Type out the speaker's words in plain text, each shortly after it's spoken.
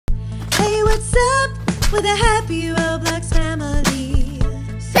what's up with a happy Roblox family?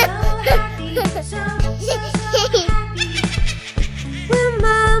 So happy, so happy. With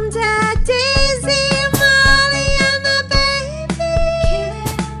Mom, Dad, Daisy, Molly, and the baby.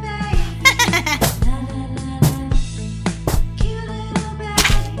 Cute little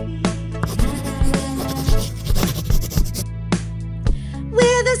baby.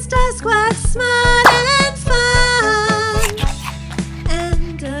 We're the Star Squad, smart and fun,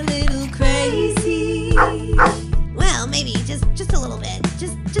 and a little crazy. Well, maybe just a little bit,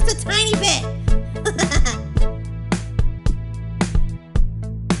 just a tiny bit.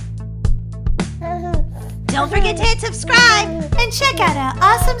 Don't forget to hit subscribe And check out our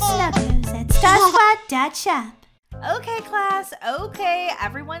awesome snuggles at starsquad.shop. Okay, class, okay,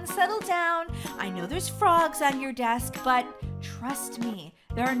 everyone settle down. I know there's frogs on your desk, but trust me,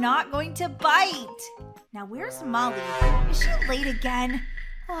 they're not going to bite. Now, where's Molly? Is she late again?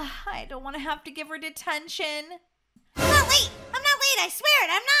 I don't want to have to give her detention. I'm not late, I swear it,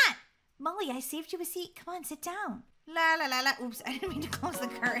 I'm not. Molly, I saved you a seat. Come on, sit down. La la la la, oops, I didn't mean to close the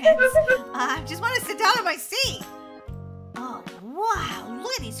curtains. I just want to sit down in my seat. Oh, wow,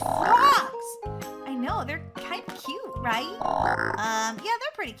 look at these frogs. I know, they're kind of cute, right? Yeah,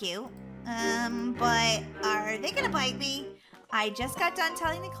 they're pretty cute. But are they gonna bite me? I just got done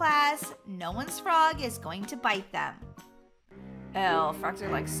telling the class no one's frog is going to bite them. Ew, frogs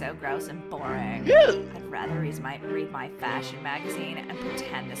are like so gross and boring. I'd rather read my fashion magazine and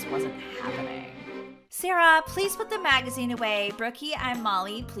pretend this wasn't happening. Sarah, please put the magazine away. Brookie and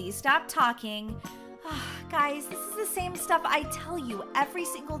Molly, please stop talking. Guys, this is the same stuff I tell you every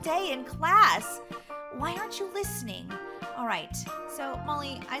single day in class. Why aren't you listening? All right, so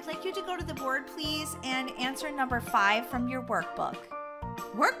Molly, I'd like you to go to the board, please, and answer number 5 from your workbook.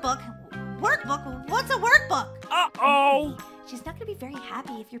 Workbook? Workbook? What's a workbook? Uh-oh! She's not gonna be very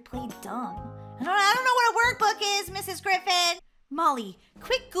happy if you're playing dumb. I don't know what a workbook is, Mrs. Griffin. Molly,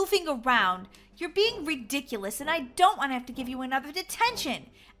 quit goofing around. You're being ridiculous, and I don't want to have to give you another detention.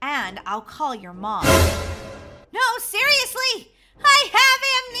 And I'll call your mom. No, seriously! I have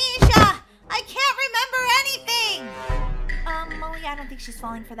amnesia! I can't remember anything! Molly, I don't think she's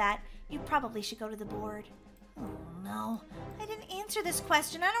falling for that. You probably should go to the board. Oh, no. I didn't answer this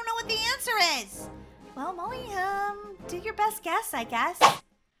question. I don't know what the answer is. Well, Molly, do your best guess, I guess.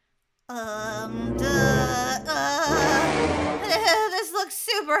 This looks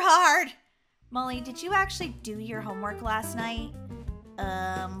super hard. Molly, did you actually do your homework last night?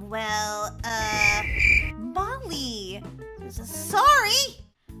 Molly, sorry.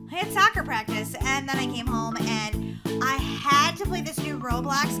 I had soccer practice, and then I came home, and I had to play this new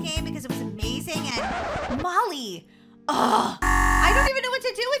Roblox game because it was amazing, and Molly, I don't even know what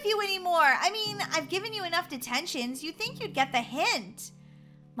to do with you anymore. I mean, I've given you enough detentions. You'd think you'd get the hint.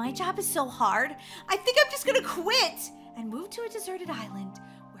 My job is so hard, I think I'm just gonna quit and move to a deserted island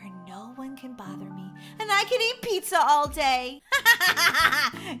where no one can bother me, and I can eat pizza all day.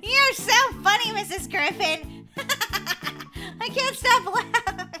 You're so funny, Mrs. Griffin. I can't stop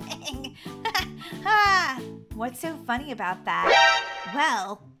laughing. What's so funny about that?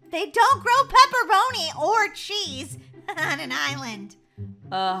 Well, they don't grow pepperoni or cheese on an island.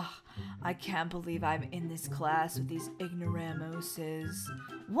 Ugh, I can't believe I'm in this class with these ignoramuses.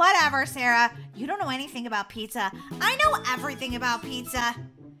 Whatever, Sarah. You don't know anything about pizza. I know everything about pizza.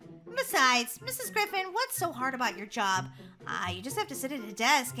 Besides, Mrs. Griffin, what's so hard about your job? You just have to sit at a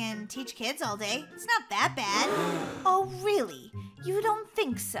desk and teach kids all day. It's not that bad. Oh, really? You don't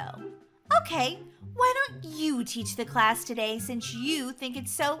think so? Okay, why don't you teach the class today since you think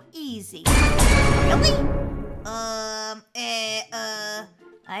it's so easy? Really? I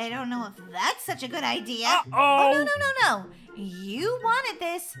don't know if that's such a good idea. Oh, no. You wanted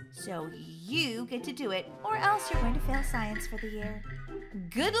this, so you get to do it, or else you're going to fail science for the year.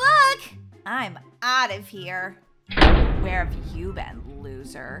 Good luck! I'm out of here. Where have you been,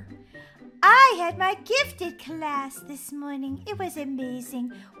 loser? I had my gifted class this morning. It was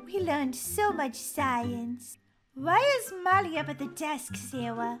amazing. We learned so much science. Why is Molly up at the desk,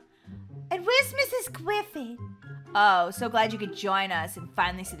 Sarah? And where's Mrs. Griffin? Oh, so glad you could join us and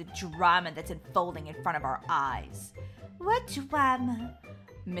finally see the drama that's unfolding in front of our eyes. What drama?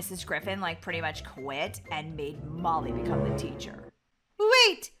 Mrs. Griffin, pretty much quit and made Molly become the teacher.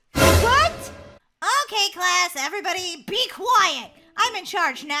 Wait, what? Okay, class, everybody be quiet. I'm in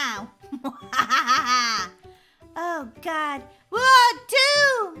charge now. Oh, God. We're all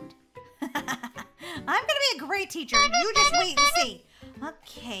doomed. I'm going to be a great teacher. You just wait and see.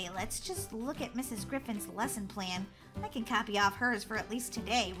 Okay, let's just look at Mrs. Griffin's lesson plan. I can copy off hers for at least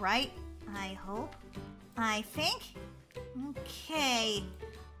today, right? I hope. I think. Okay.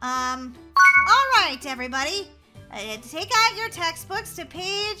 All right, everybody. Take out your textbooks to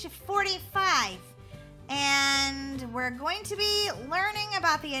page 45. And we're going to be learning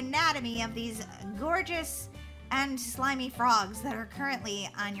about the anatomy of these gorgeous and slimy frogs that are currently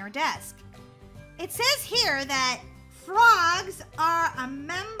on your desk. It says here that frogs are a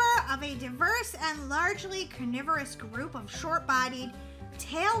member of a diverse and largely carnivorous group of short-bodied,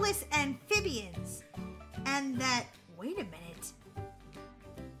 tailless amphibians. And that, wait a minute,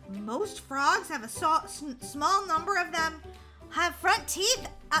 most frogs have a small number of them have front teeth.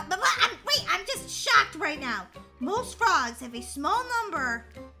 Wait, I'm just shocked right now. Most frogs have a small number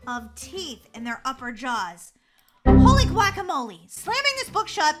of teeth in their upper jaws. Holy guacamole. Slamming this book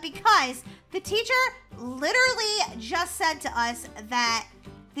shut because the teacher literally just said to us that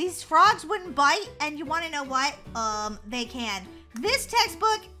these frogs wouldn't bite, and you want to know what? They can. This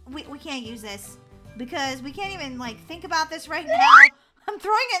textbook, we can't use this because we can't even, like, think about this right now. I'm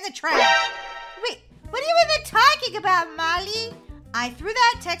throwing it in the trash. Wait, what are you even talking about, Molly? I threw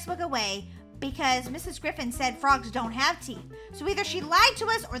that textbook away because Mrs. Griffin said frogs don't have teeth. So either she lied to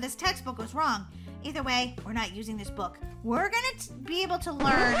us or this textbook was wrong. Either way, we're not using this book. We're gonna be able to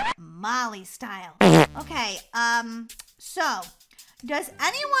learn Molly style. Okay, so, does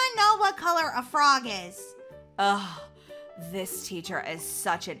anyone know what color a frog is? Ugh, this teacher is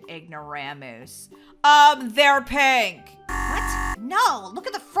such an ignoramus. They're pink. What? No, look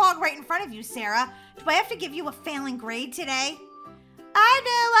at the frog right in front of you, Sarah. Do I have to give you a failing grade today? I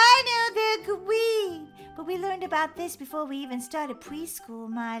know, they're green. But we learned about this before we even started preschool,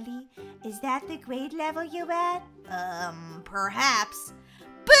 Molly. Is that the grade level you're at? Perhaps.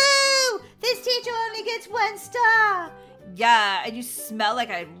 Boo! This teacher only gets 1 star. Yeah, and you smell like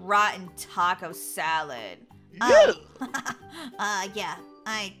a rotten taco salad. Yeah,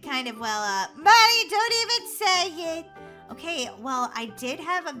 I kind of, Molly, don't even say it. Okay, well, I did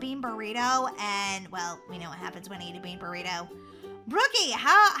have a bean burrito, and, well, we know what happens when I eat a bean burrito. Brookie,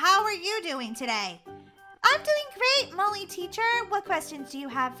 how are you doing today? I'm doing great, Molly teacher. What questions do you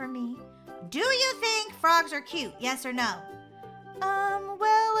have for me? Do you think frogs are cute, yes or no? Not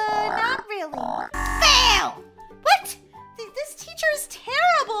really. Fail! What? This teacher is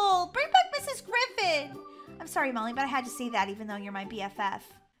terrible. Bring back Mrs. Griffin. I'm sorry, Molly, but I had to say that even though you're my BFF.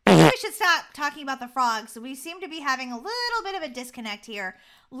 We should stop talking about the frogs. We seem to be having a little bit of a disconnect here.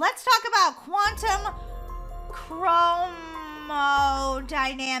 Let's talk about quantum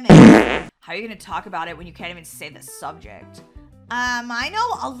chromodynamics. How are you going to talk about it when you can't even say the subject? I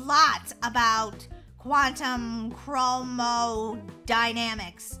know a lot about quantum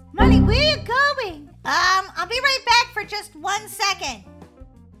chromodynamics. Molly, where are you going? I'll be right back for just 1 second.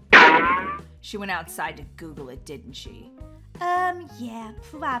 She went outside to Google it, didn't she? Yeah,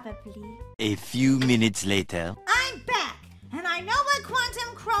 probably. A few minutes later. I'm back, and I know what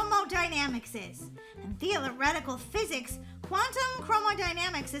quantum chromodynamics is. In theoretical physics, quantum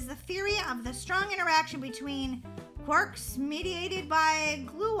chromodynamics is the theory of the strong interaction between quarks mediated by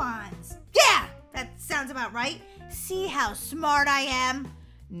gluons. Yeah, that sounds about right. See how smart I am?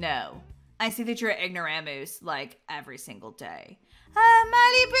 No. I see that you're an ignoramus, like, every single day.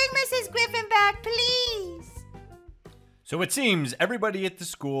 Molly, bring Mrs. Griffin back, please. So it seems everybody at the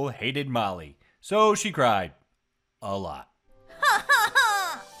school hated Molly, so she cried a lot.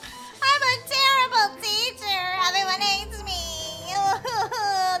 I'm a terrible teacher. Everyone hates me.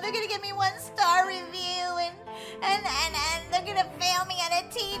 They're gonna give me 1-star review and they're gonna fail me at a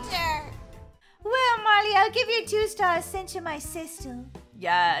teacher. Well, Molly, I'll give you 2 stars since you're my sister.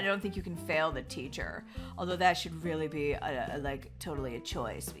 Yeah, I don't think you can fail the teacher. Although that should really be totally a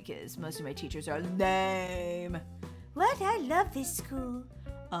choice because most of my teachers are lame. What? I love this school.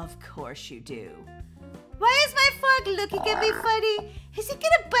 Of course you do. Why is my frog looking at me funny? Is it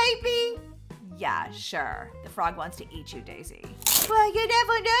gonna bite me? Yeah, sure. The frog wants to eat you, Daisy. Well, you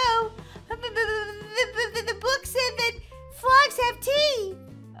never know. The book said that frogs have teeth.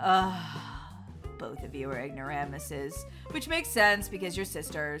 Both of you are ignoramuses, which makes sense because you're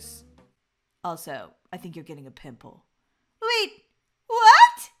sisters. Also, I think you're getting a pimple. Wait,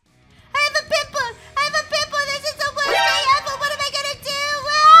 what? I have a pimple! I have a pimple! This is the worst day ever! What am I gonna do?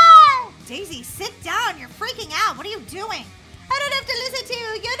 Ah! Daisy, sit down! You're freaking out! What are you doing? I don't have to listen to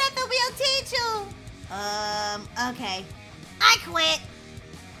you! You're not the real teacher! Okay. I quit!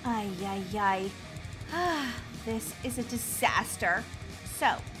 Ay. This is a disaster.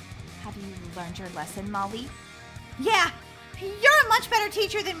 So, have you learned your lesson, Molly? Yeah! You're a much better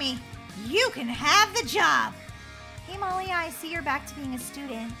teacher than me! You can have the job! Hey, Molly, I see you're back to being a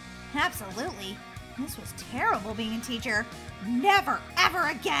student. Absolutely. This was terrible being a teacher. Never, ever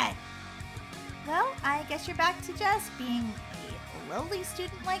again. Well, I guess you're back to just being a lowly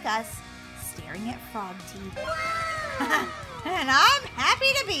student like us staring at frog teeth. And I'm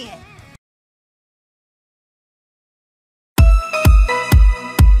happy to be it.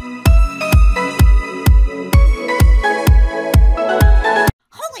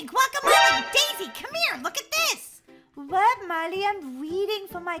 Holy guacamole! Daisy, come here, look at this! What, Molly? I'm reading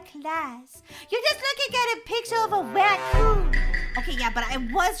for my class. You're just looking at a picture of a raccoon. Okay, yeah, but I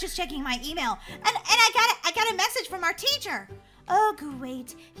was just checking my email, and I got a message from our teacher. Oh,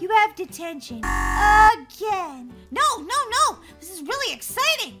 great. You have detention. Again. No. This is really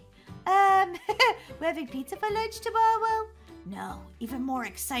exciting. We're having pizza for lunch tomorrow? No, even more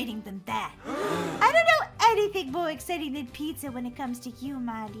exciting than that. I don't know anything more exciting than pizza when it comes to you,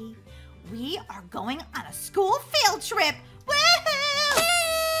 Molly. We are going on a school field trip. Woohoo!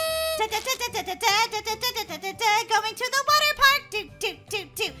 Going to the water park.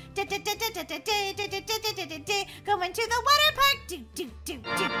 Going to the water park.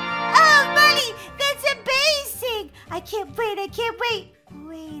 Oh, Molly, that's amazing. I can't wait.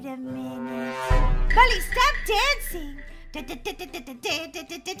 Wait a minute. Molly, stop dancing.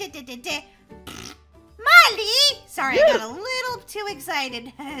 Molly! Sorry, I got a little too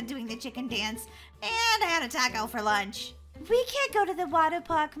excited doing the chicken dance, and I had a taco for lunch. We can't go to the water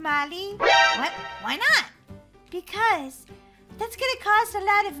park, Molly. What? Why not? Because that's gonna cost a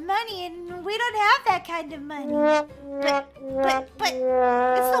lot of money, and we don't have that kind of money. But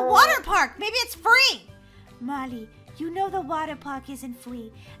it's the water park. Maybe it's free. Molly, you know the water park isn't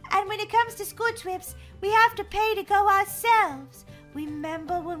free. And when it comes to school trips, we have to pay to go ourselves.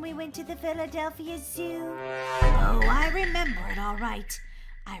 Remember when we went to the Philadelphia Zoo? Oh, I remember it all right.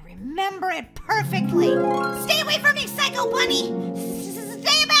 I remember it perfectly. Stay away from me, Psycho Bunny!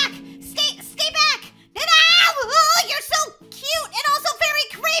 Stay back! Stay back! No! Oh, you're so cute and also very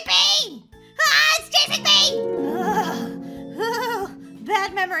creepy! Ah, it's chasing me!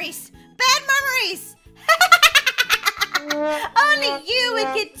 Bad memories! Only you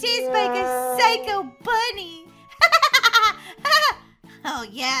would get chased by a Psycho Bunny! Oh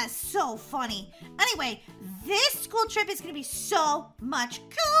yeah, so funny. Anyway, this school trip is gonna be so much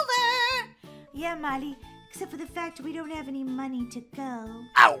cooler. Yeah, Molly, except for the fact we don't have any money to go.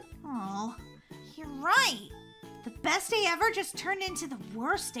 Ow! Oh, you're right. The best day ever just turned into the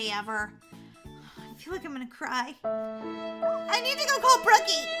worst day ever. I feel like I'm gonna cry. I need to go call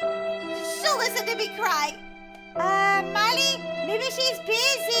Brookie. She'll listen to me cry. Molly, maybe she's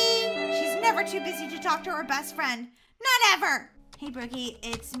busy. She's never too busy to talk to her best friend. Not ever. Hey, Brookie,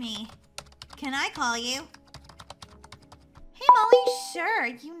 it's me. Can I call you? Hey, Molly, sure.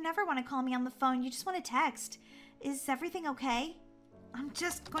 You never want to call me on the phone. You just want to text. Is everything okay? I'm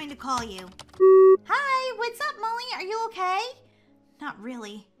just going to call you. Hi, what's up, Molly? Are you okay? Not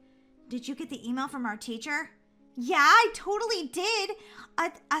really. Did you get the email from our teacher? Yeah, I totally did.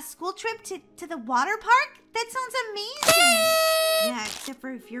 A school trip to the water park? That sounds amazing. Yeah, except for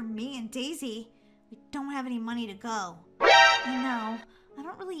if you're me and Daisy. We don't have any money to go. I know. I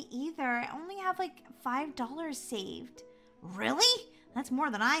don't really either. I only have like $5 saved. Really? That's more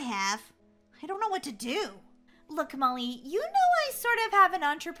than I have. I don't know what to do. Look, Molly, you know I sort of have an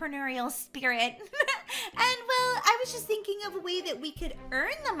entrepreneurial spirit. And well, I was just thinking of a way that we could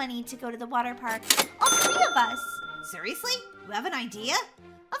earn the money to go to the water park. All three of us. Seriously? You have an idea?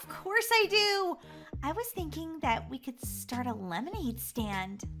 Of course I do. I was thinking that we could start a lemonade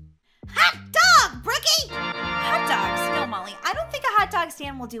stand. Hot dog, Brookie! Hot dogs? No, Molly. I don't think a hot dog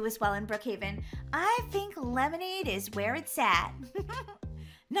stand will do as well in Brookhaven. I think lemonade is where it's at.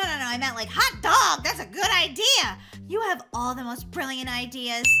 No. I meant like hot dog. That's a good idea. You have all the most brilliant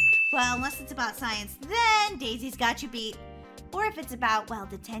ideas. Well, unless it's about science, then Daisy's got you beat. Or if it's about, well,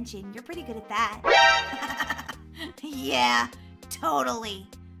 detention, you're pretty good at that. Yeah, totally.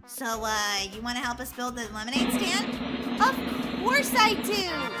 So, you want to help us build the lemonade stand? Of course I do.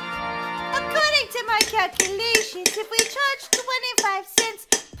 According to my calculations, if we charge 25 cents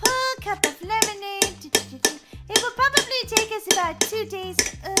per cup of lemonade, it will probably take us about 2 days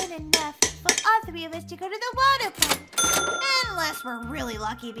to earn enough for all three of us to go to the water park. Unless we're really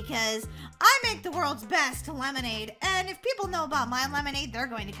lucky, because I make the world's best lemonade, and if people know about my lemonade, they're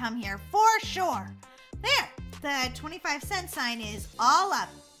going to come here for sure. There, the 25-cent sign is all up,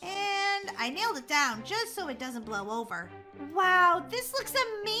 and I nailed it down just so it doesn't blow over. Wow, this looks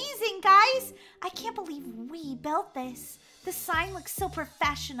amazing, guys. I can't believe we built this. The sign looks so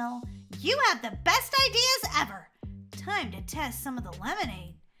professional. You have the best ideas ever. Time to test some of the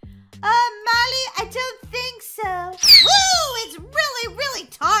lemonade. Molly, I don't think so. Woo! It's really, really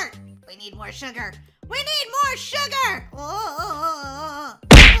tart. We need more sugar. We need more sugar!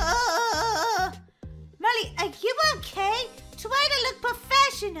 Molly, are you okay? Try to look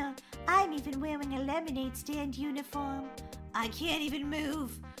professional. I'm even wearing a lemonade stand uniform. I can't even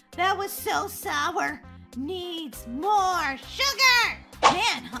move. That was so sour. Needs more sugar.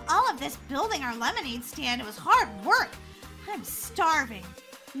 Man, all of this building our lemonade stand, it was hard work. I'm starving.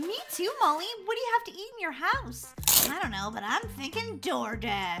 Me too, Molly. What do you have to eat in your house? I don't know, but I'm thinking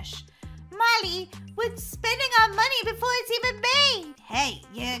DoorDash. Molly, we're spending our money before it's even made. Hey,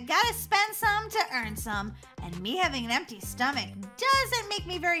 you gotta spend some to earn some. And me having an empty stomach doesn't make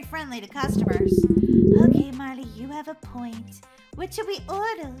me very friendly to customers. Okay, Molly, you have a point. What should we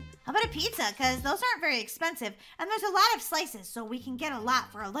order? How about a pizza? Because those aren't very expensive. And there's a lot of slices, so we can get a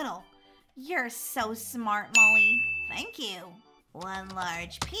lot for a little. You're so smart, Molly. Thank you. 1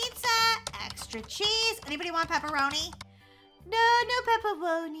 large pizza, extra cheese. Anybody want pepperoni? No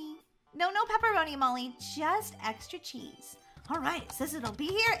pepperoni. No pepperoni, Molly. Just extra cheese. All right, it says it'll be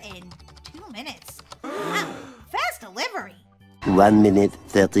here in 2 minutes. Wow, fast delivery. 1 minute,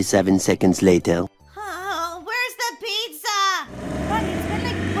 37 seconds later. Oh, where's the pizza? Molly, it's been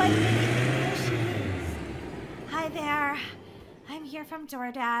like 1 minute. There she is. Hi there. I'm here from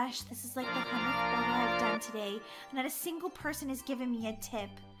DoorDash. This is like the 100th order I've done today. Not a single person has given me a tip.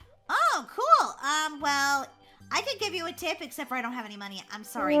 Oh, cool. Well, I could give you a tip, except for I don't have any money. I'm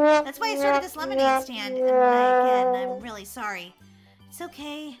sorry. That's why I started this lemonade stand. And again, I'm really sorry. It's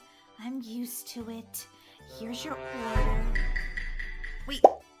okay. I'm used to it. Here's your order. Wait,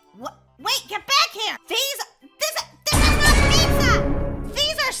 what? Wait, get back here! This is not pizza!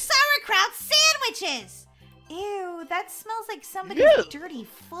 These are sauerkraut sandwiches! Ew, that smells like somebody's dirty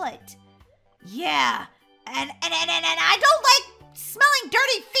foot. Yeah, and I don't like smelling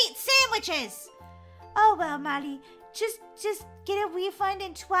dirty feet sandwiches. Oh, well, Molly, just get a refund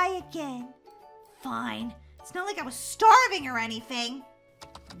and try again. Fine. It's not like I was starving or anything.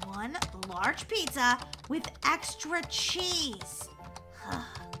 1 large pizza with extra cheese.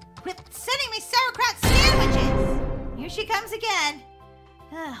 Quit sending me sauerkraut sandwiches. Here she comes again.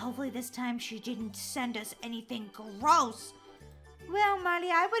 Hopefully this time she didn't send us anything gross. Well,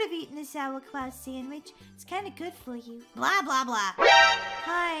 Molly, I would have eaten the sauerkraut sandwich. It's kind of good for you. Blah, blah, blah.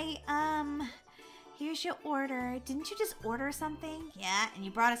 Hi, here's your order. Didn't you just order something? Yeah, and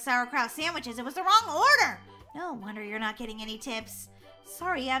you brought us sauerkraut sandwiches. It was the wrong order. No wonder you're not getting any tips.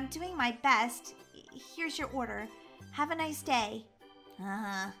 Sorry, I'm doing my best. Here's your order. Have a nice day.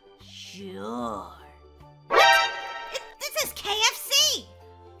 Sure. What? This is KFC!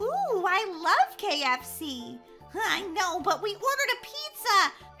 Ooh, I love KFC. I know, but we ordered a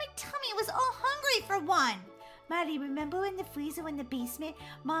pizza. My tummy was all hungry for one. Molly, remember in the freezer in the basement,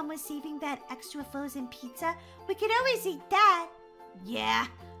 Mom was saving that extra frozen pizza? We could always eat that. Yeah,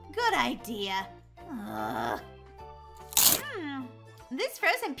 good idea. This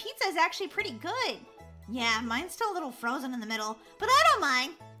frozen pizza is actually pretty good. Yeah, mine's still a little frozen in the middle, but I don't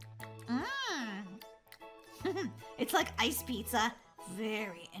mind. It's like ice pizza.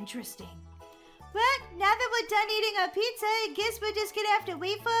 Very interesting. Well, now that we're done eating our pizza, I guess we're just gonna have to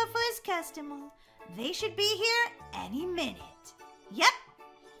wait for our first customer. They should be here any minute. Yep.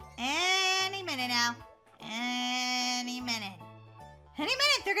 Any minute now. Any minute. Any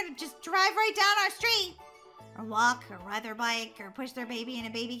minute, they're gonna just drive right down our street. Or walk, or ride their bike, or push their baby in a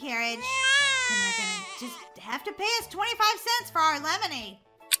baby carriage. And they're gonna just have to pay us 25 cents for our lemonade.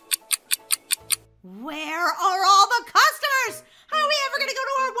 Where are all the customers? How are we ever gonna go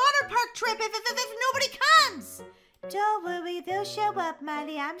to our water park trip if nobody comes? Don't worry, they'll show up,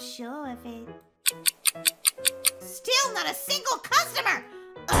 Molly. I'm sure of it. Still not a single customer.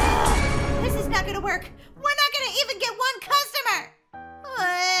 Ugh, this is not gonna work. We're not gonna even get one customer.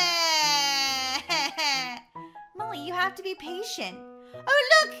 Molly, you have to be patient. Oh,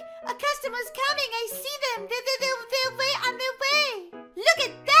 look! A customer's coming. I see them. They're way on their way. Look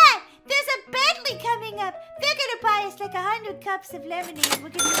at that! There's a Bentley coming up. They're gonna buy us like 100 cups of lemonade. We're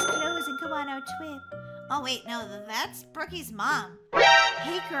gonna just close and go on our trip. Oh, wait, no, that's Brookie's mom.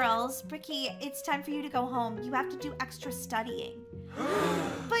 Hey, girls. Brookie, it's time for you to go home. You have to do extra studying.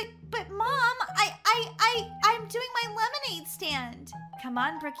 But Mom, I'm doing my lemonade stand. Come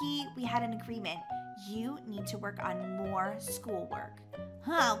on, Brookie. We had an agreement. You need to work on more schoolwork.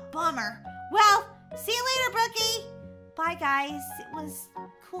 Oh, bummer. Well, see you later, Brookie. Bye, guys. It was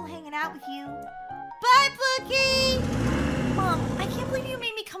cool hanging out with you. Bye, Brookie. Mom, I can't believe you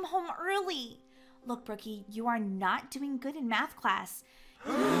made me come home early. Look, Brookie, you are not doing good in math class.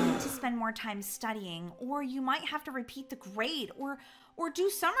 You need to spend more time studying, or you might have to repeat the grade, or do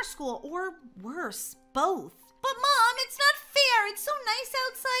summer school, or worse, both. But Mom, it's not fair. It's so nice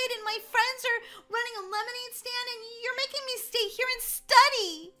outside and my friends are running a lemonade stand and you're making me stay here and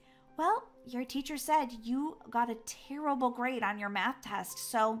study. Well, your teacher said you got a terrible grade on your math test,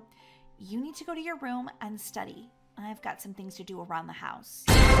 so you need to go to your room and study. I've got some things to do around the house.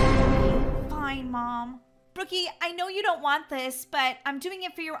 Fine, Mom. Brookie, I know you don't want this, but I'm doing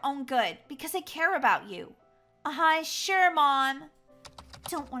it for your own good because I care about you. Sure, Mom.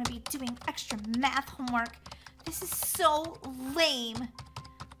 Don't want to be doing extra math homework. This is so lame.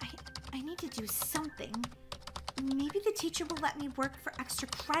 I need to do something. Maybe the teacher will let me work for extra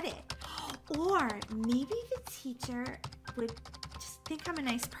credit. Or maybe the teacher would just think I'm a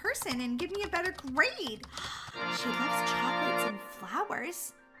nice person and give me a better grade. She loves chocolates and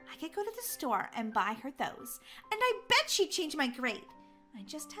flowers. I could go to the store and buy her those. And I bet she'd change my grade. I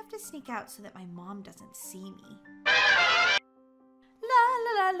just have to sneak out so that my mom doesn't see me. La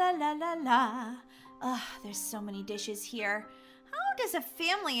la la la la la la. Ugh, there's so many dishes here. How does a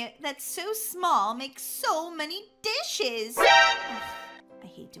family that's so small make so many dishes? Ugh, I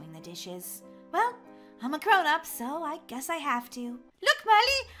hate doing the dishes. Well, I'm a grown-up, so I guess I have to. Look,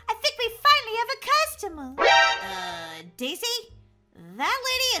 Molly, I think we finally have a customer. Daisy? That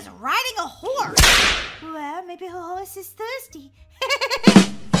lady is riding a horse. Well, maybe her horse is thirsty.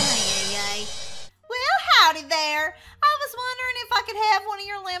 Ay. Well, howdy there. I was wondering if I could have one of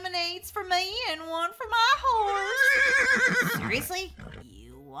your lemonades for me and one for my horse. Seriously?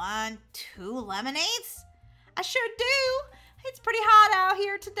 You want 2 lemonades? I sure do. It's pretty hot out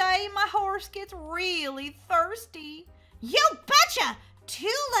here today and my horse gets really thirsty. You betcha! 2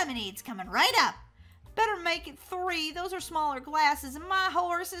 lemonades coming right up. Better make it 3. Those are smaller glasses and my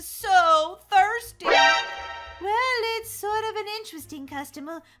horse is so thirsty. Well, it's sort of an interesting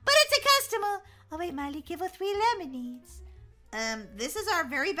customer, but it's a customer. Oh, wait, Miley, give her 3 lemonades. This is our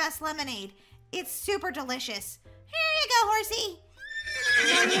very best lemonade. It's super delicious. Here you go, horsey.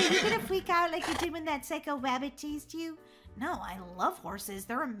 Miley, are you gonna freak out like you did when that psycho rabbit teased you? No, I love horses.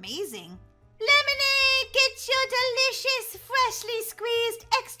 They're amazing. Lemonade! Get your delicious, freshly squeezed,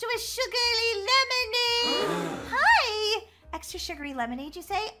 extra sugary lemonade! Hi! Extra sugary lemonade, you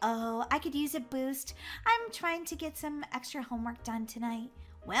say? Oh, I could use a boost. I'm trying to get some extra homework done tonight.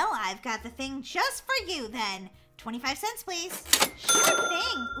 Well, I've got the thing just for you then. 25 cents, please. Sure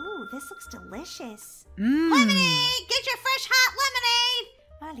thing. Ooh, this looks delicious. Lemonade! Get your fresh, hot lemonade!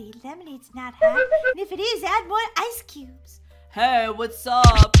 Molly, lemonade's not hot. And if it is, add more ice cubes. Hey, what's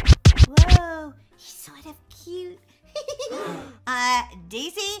up? Whoa, he's sort of cute.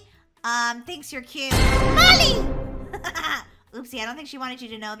 Daisy, thinks you're cute. Molly! Oopsie, I don't think she wanted you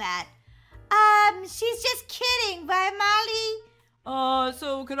to know that. She's just kidding, right, Molly?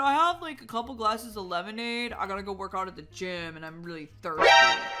 So can I have like a couple glasses of lemonade? I gotta go work out at the gym and I'm really thirsty.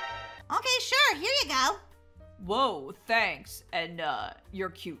 Okay, sure, here you go. Whoa, thanks. And,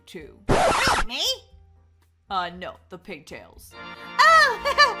 you're cute too. Me? No, the pigtails.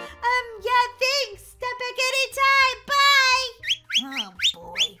 Oh, yeah, thanks. Step back anytime. Bye. Oh,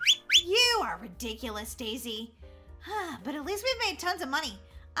 boy. You are ridiculous, Daisy. But at least we've made tons of money.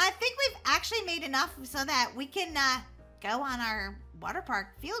 I think we've actually made enough so that we can, go on our water park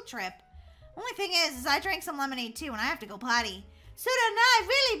field trip. Only thing is I drank some lemonade too and I have to go potty. So don't I,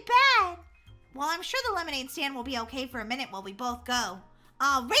 really bad. Well, I'm sure the lemonade stand will be okay for a minute while we both go.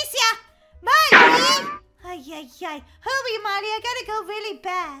 I'll race ya! Molly! Ay. Hurry, Molly, I gotta go really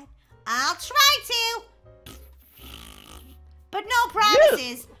bad. I'll try to. But no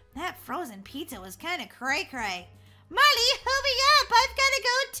promises. That frozen pizza was kind of cray-cray. Molly, hurry up! I've gotta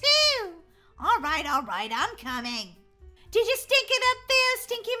go too! All right, I'm coming. Did you stink it up there,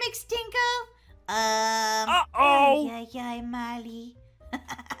 Stinky McStinko? Uh-oh! Ay, Molly.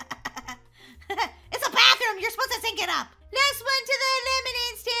 It's a bathroom! You're supposed to stink it up! Last one to the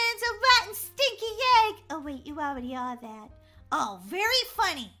lemonade stand's a rotten, stinky egg! Oh, wait, you already are that. Oh, very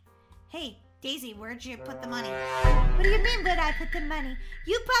funny. Hey, Daisy, where'd you put the money? What do you mean, where'd I put the money?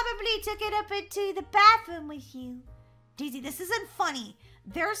 You probably took it up into the bathroom with you. Daisy, this isn't funny.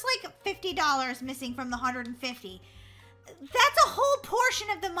 There's like $50 missing from the $150. That's a whole portion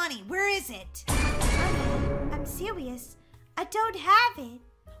of the money. Where is it? I'm serious. I don't have it.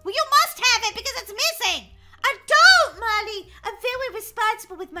 Well, you must have it because it's missing. I don't, Molly. I'm very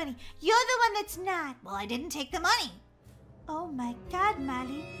responsible with money. You're the one that's not. Well, I didn't take the money. Oh, my God,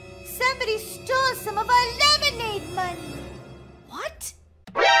 Molly. Somebody stole some of our lemonade money. What?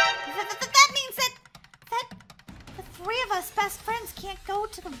 That means that the 3 of us best friends can't go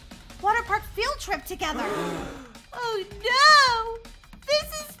to the water park field trip together. Oh, no.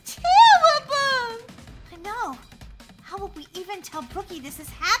 This is terrible. I know. How will we even tell Brookie this has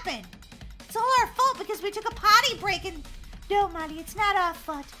happened? It's all our fault because we took a potty break and... No, Molly, it's not our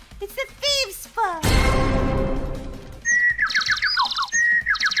fault. It's the thieves' fault.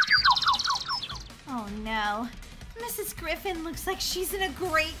 Oh no. Mrs. Griffin looks like she's in a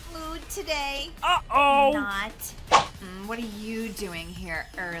great mood today. Uh-oh! Not. What are you doing here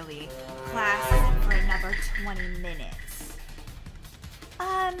early? Class isn't for another 20 minutes.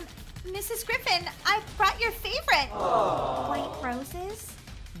 Mrs. Griffin, I brought your favorite. White roses.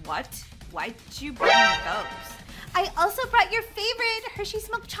 What? Why'd you bring me those? I also brought your favorite Hershey's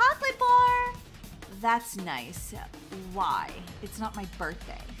milk chocolate bar. That's nice. Why? It's not my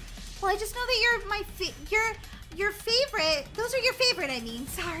birthday. Well, I just know that you're my your favorite. Those are your favorite, I mean.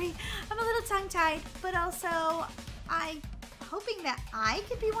 Sorry, I'm a little tongue-tied. But also, I'm hoping that I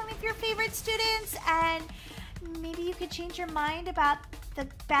could be one of your favorite students, and maybe you could change your mind about the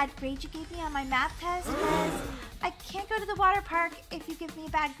bad grade you gave me on my math test, because I can't go to the water park if you give me a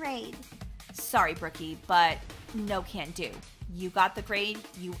bad grade. Sorry, Brookie, but no can do. You got the grade,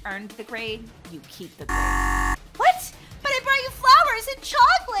 you earned the grade, you keep the grade. What? But I brought you flowers and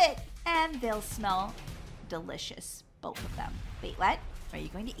chocolate! And they'll smell delicious, both of them. Wait, what? Are you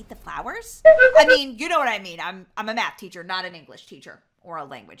going to eat the flowers? I mean, you know what I mean. I'm a math teacher, not an English teacher or a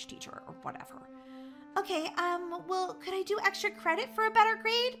language teacher or whatever. Okay, well, could I do extra credit for a better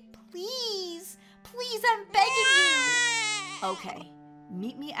grade? Please, please, I'm begging you. Okay,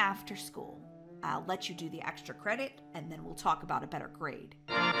 meet me after school. I'll let you do the extra credit, and then we'll talk about a better grade.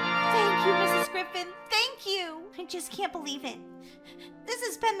 Thank you, Mrs. Griffin. Thank you. I just can't believe it. This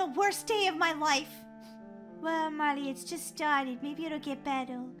has been the worst day of my life. Well, Molly, it's just started. Maybe it'll get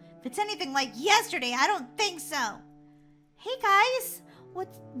better. If it's anything like yesterday, I don't think so. Hey, guys.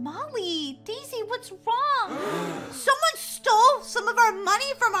 What's... Molly, Daisy, what's wrong? Someone stole some of our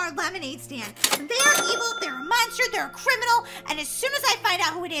money from our lemonade stand. They're evil, they're a monster, they're a criminal, and as soon as I find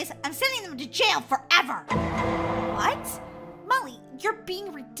out who it is, I'm sending them to jail forever. What? Molly, you're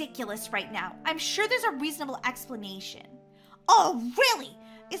being ridiculous right now. I'm sure there's a reasonable explanation. Oh, really?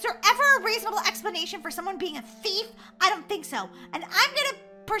 Is there ever a reasonable explanation for someone being a thief? I don't think so. And I'm gonna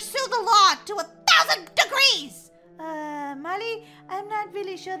pursue the law to 1,000 degrees. Molly, I'm not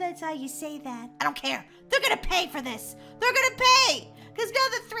really sure that's how you say that. I don't care. They're gonna pay for this. They're gonna pay. Because now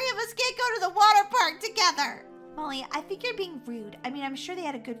the three of us can't go to the water park together. Molly, I think you're being rude. I mean, I'm sure they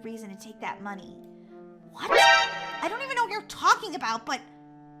had a good reason to take that money. What? I don't even know what you're talking about, but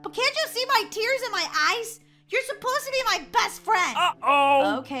can't you see my tears in my eyes? You're supposed to be my best friend.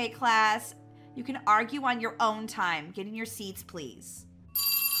 Uh-oh! Okay, class. You can argue on your own time. Get in your seats, please.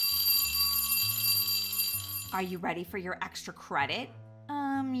 Are you ready for your extra credit?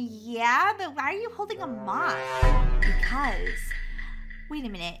 Yeah, but why are you holding a mop? Because... Wait a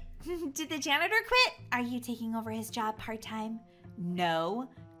minute. Did the janitor quit? Are you taking over his job part-time? No,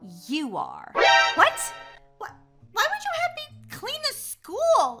 you are. What? Why would you have me clean the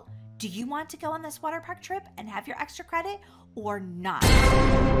school? Do you want to go on this water park trip and have your extra credit or not?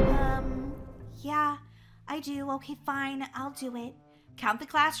 Yeah, I do. Okay, fine. I'll do it. Count the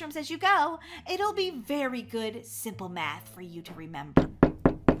classrooms as you go. It'll be very good, simple math for you to remember.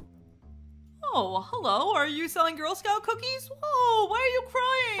 Oh, hello. Are you selling Girl Scout cookies? Whoa, why are you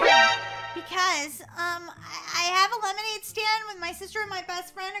crying? Because, I have a lemonade stand with my sister and my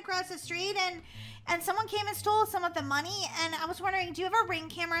best friend across the street, and someone came and stole some of the money, and I was wondering, do you have a Ring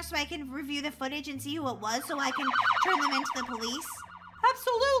camera so I can review the footage and see who it was so I can turn them into the police?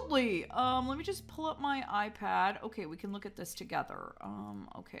 Absolutely. Let me just pull up my iPad. Okay, we can look at this together.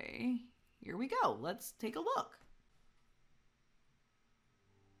 Okay. Here we go. Let's take a look.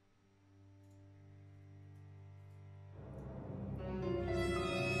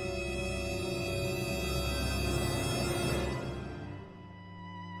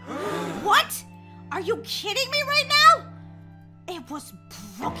 What? Are you kidding me right now? It was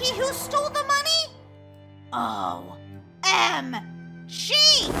Brookie who stole the money? OMG!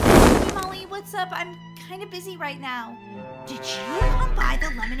 Hey, Molly, what's up? I'm kind of busy right now. Did you come by the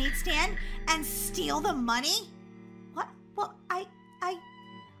lemonade stand and steal the money? What? Well,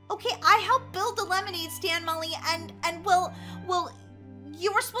 okay, I helped build the lemonade stand, Molly, and well,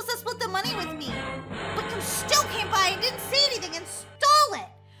 you were supposed to split the money with me. But you still came by and didn't say anything and stole it.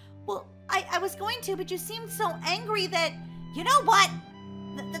 Well, I was going to, but you seemed so angry that, you know what?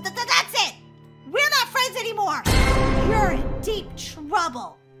 That's it. We're not friends anymore. You're in deep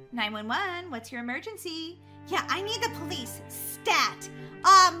trouble. 911, what's your emergency? Yeah, I need the police. Stat.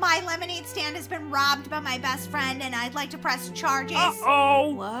 My lemonade stand has been robbed by my best friend, and I'd like to press charges.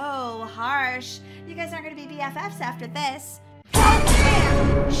 Uh-oh! Whoa, harsh. You guys aren't going to be BFFs after this. Don't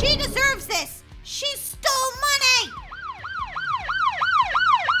care. She deserves this. She stole money.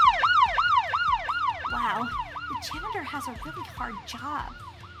 Wow, the janitor has a really hard job.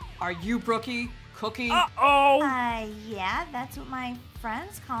 Are you Brookie? Cookie? Yeah, that's what my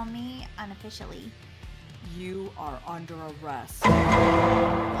friends call me unofficially. You are under arrest.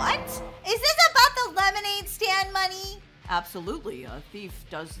 What? Is this about the lemonade stand money? Absolutely. A thief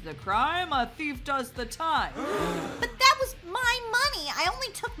does the crime, a thief does the time. But that was my money. I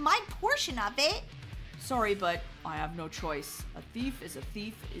only took my portion of it. Sorry, but I have no choice. A thief is a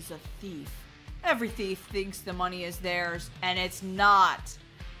thief is a thief. Every thief thinks the money is theirs, and it's not.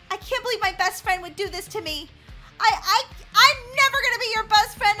 I can't believe my best friend would do this to me. I'm never gonna be your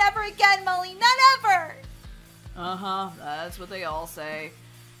best friend ever again, Molly. Not ever. That's what they all say.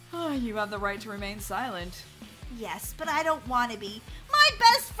 You have the right to remain silent. Yes, but I don't want to be. My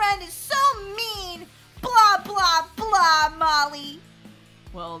best friend is so mean. Blah, blah, blah, Molly.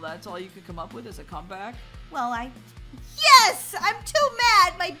 Well, that's all you could come up with as a comeback? Well, yes! I'm too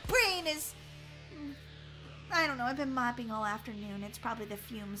mad. My brain is... I don't know. I've been mopping all afternoon. It's probably the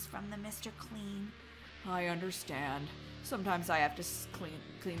fumes from the Mr. Clean. I understand. Sometimes I have to clean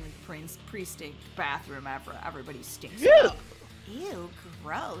the pre-stink bathroom after everybody stinks up. Ew,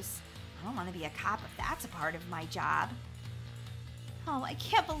 gross. I don't want to be a cop if that's a part of my job. Oh, I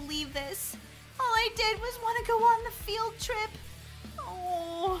can't believe this. All I did was want to go on the field trip.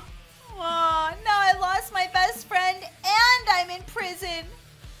 Oh, now I lost my best friend and I'm in prison.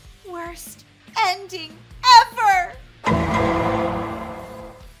 Worst ending ever.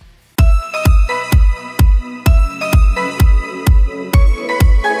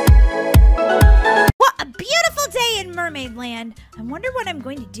 What a beautiful day in Mermaid Land. I wonder what I'm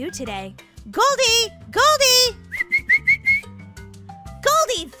going to do today. Goldie! Goldie!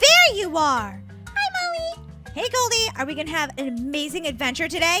 Goldie, there you are! Hi, Molly! Hey, Goldie, are we gonna have an amazing adventure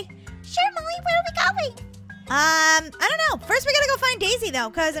today? Sure, Molly, where are we going? I don't know. First, we gotta go find Daisy, though,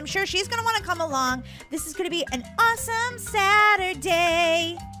 because I'm sure she's gonna want to come along. This is gonna be an awesome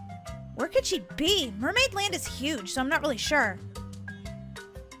Saturday. Where could she be? Mermaid Land is huge, so I'm not really sure.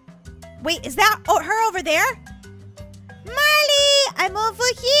 Wait, is that her over there? Molly, I'm over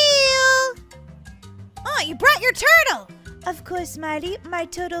here. Oh, you brought your turtle. Of course, Molly. My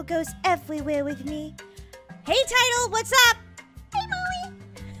turtle goes everywhere with me. Hey, Tidal, what's up? Hey, Molly.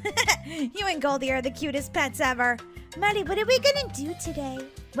 You and Goldie are the cutest pets ever. Molly, what are we gonna do today?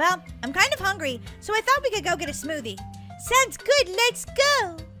 Well, I'm kind of hungry, so I thought we could go get a smoothie. Sounds good, let's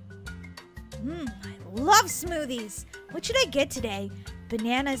go. I love smoothies. What should I get today?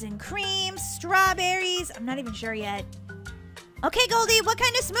 Bananas and cream, strawberries. I'm not even sure yet. Okay, Goldie, what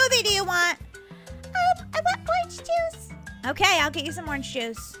kind of smoothie do you want? I want orange juice. Okay, I'll get you some orange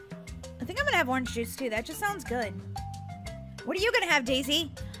juice. I think I'm gonna have orange juice too. That just sounds good. What are you gonna have,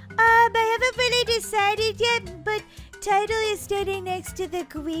 Daisy? I haven't really decided yet, but Tidal is standing next to the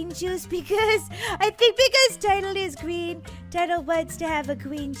green juice because Tidal is green, Tidal wants to have a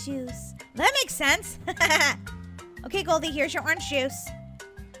green juice. That makes sense. Okay, Goldie, here's your orange juice.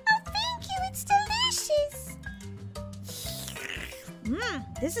 Oh, thank you. It's delicious.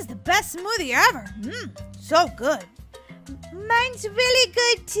 This is the best smoothie ever. So good. Mine's really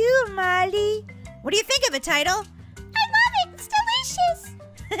good too, Molly. What do you think of it, Tidal? I love it. It's delicious.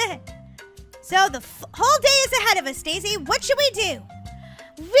 So the whole day is ahead of us, Daisy. What should we do?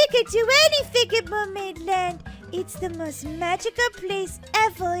 We could do anything in Mermaid Land. It's the most magical place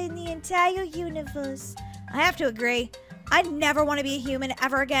ever in the entire universe. I have to agree. I never want to be a human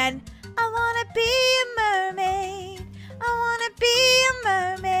ever again. I want to be a mermaid. I want to be a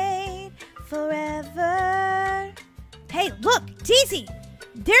mermaid forever. Hey, look, Daisy.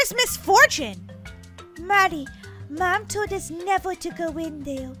 There's Miss Fortune. Maddie, Mom told us never to go in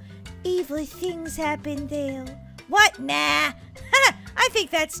there. Evil things happen there. What? Nah. I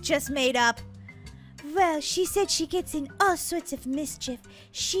think that's just made up. Well, she said she gets in all sorts of mischief.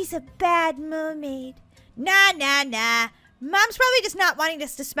 She's a bad mermaid. Nah. Mom's probably just not wanting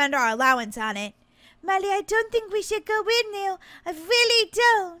us to spend our allowance on it. Molly, I don't think we should go in there. I really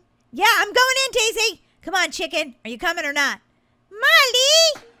don't. Yeah, I'm going in, Daisy. Come on, chicken. Are you coming or not?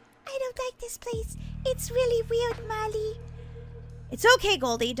 Molly! I don't like this place. It's really weird, Molly. It's okay,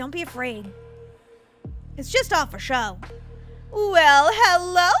 Goldie. Don't be afraid. It's just all for show. Well,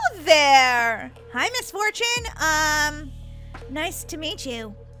 hello there. Hi, Miss Fortune. Nice to meet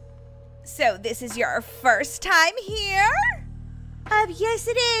you. So this is your first time here? Yes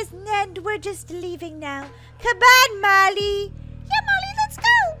it is, and we're just leaving now. Come on, Molly. Yeah, Molly, let's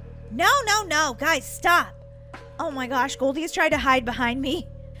go. No, guys, stop. Oh my gosh, Goldie has tried to hide behind me.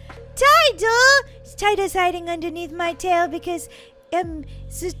 Tidal's hiding underneath my tail because I'm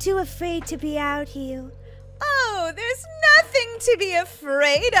too afraid to be out here. Oh, there's nothing to be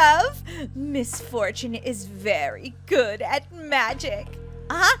afraid of. Miss Fortune is very good at magic.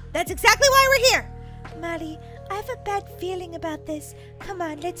 That's exactly why we're here. Molly, I have a bad feeling about this. Come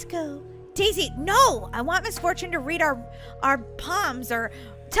on, let's go. Daisy, no! I want Miss Fortune to read our palms or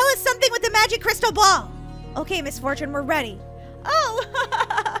tell us something with the magic crystal ball. Okay, Miss Fortune, we're ready. Oh,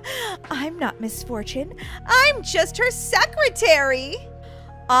 I'm not Miss Fortune. I'm just her secretary.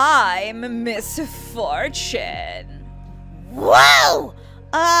 I'm Miss Fortune. Whoa!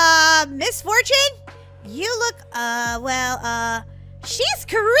 Miss Fortune? You look, she's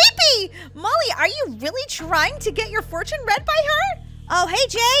creepy! Molly, are you really trying to get your fortune read by her? Oh, hey,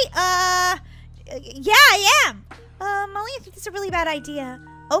 Jay, yeah, I am. Molly, I think this is a really bad idea.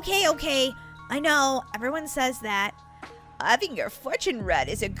 Okay, I know, everyone says that. Having your fortune read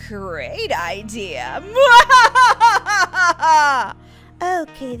is a great idea.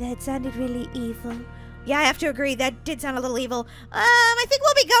 Okay, that sounded really evil. Yeah, I have to agree, that did sound a little evil. I think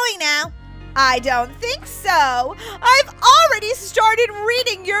we'll be going now. I don't think so. I've already started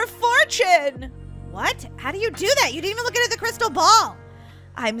reading your fortune. What? How do you do that? You didn't even look into the crystal ball.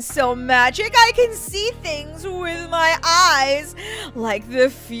 I'm so magic, I can see things with my eyes, like the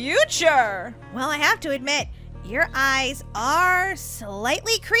future. Well, I have to admit, your eyes are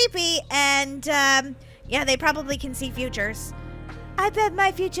slightly creepy, and, yeah, they probably can see futures. I bet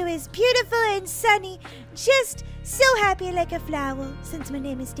my future is beautiful and sunny, just so happy like a flower, since my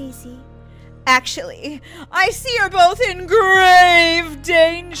name is Daisy. Actually, I see you're both in grave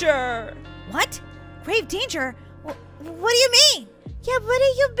danger. What? Grave danger? What do you mean? Yeah, what do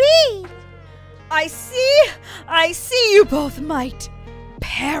you mean? I see you both might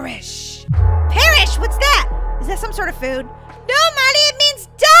perish. Perish? What's that? Is that some sort of food? No, Molly, it means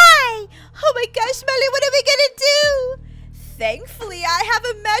die. Oh my gosh, Molly, what are we gonna do? Thankfully, I have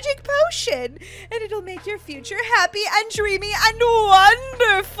a magic potion, and it'll make your future happy and dreamy and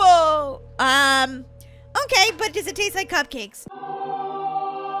wonderful. Okay, but does it taste like cupcakes?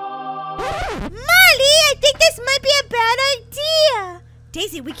 Molly, I think this might be a bad idea.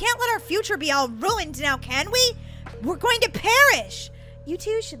 Daisy, we can't let our future be all ruined now, can we? We're going to perish. You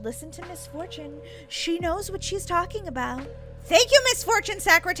two should listen to Miss Fortune. She knows what she's talking about. Thank you, Miss Fortune,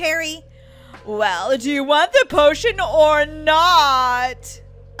 Secretary. Well, do you want the potion or not?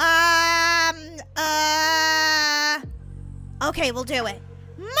 Okay, we'll do it.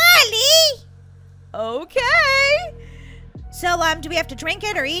 Molly! Okay. So, do we have to drink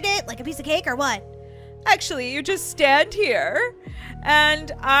it or eat it like a piece of cake or what? Actually, you just stand here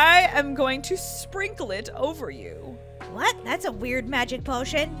and I am going to sprinkle it over you. What? That's a weird magic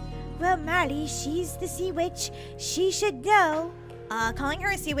potion. Well, Molly, she's the sea witch. She should know. Calling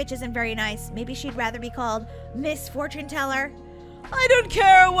her a sea witch isn't very nice. Maybe she'd rather be called Miss Fortune Teller. I don't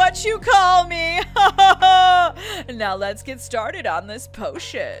care what you call me. Now let's get started on this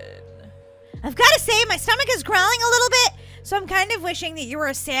potion. I've got to say, my stomach is growling a little bit, so I'm kind of wishing that you were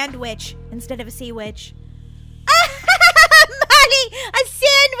a sandwich instead of a sea witch. Molly, a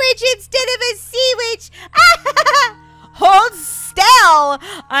sandwich instead of a sea witch. Hold still.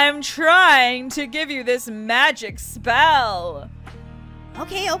 I'm trying to give you this magic spell.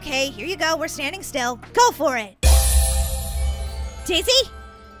 Okay, here you go. We're standing still. Go for it. Daisy?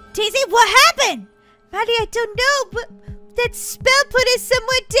 Daisy, what happened? Molly, I don't know, but that spell put us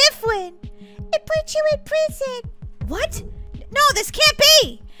somewhere different. It put you in prison. What? No, this can't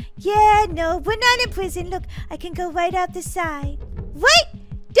be. Yeah, no, we're not in prison. Look, I can go right out the side. Wait,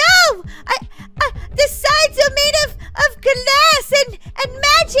 no! The sides are made of glass and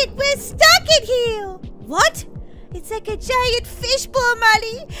magic. We're stuck in here. What? It's like a giant fishbowl,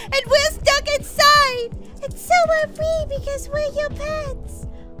 Molly, and we're stuck inside. And so are we because we're your pets.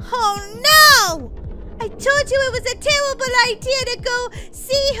 Oh, no! I told you it was a terrible idea to go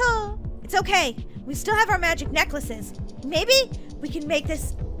see her. It's okay. We still have our magic necklaces. Maybe we can make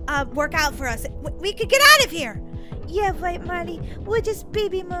this work out for us. We could get out of here. Yeah, right, Molly. We're just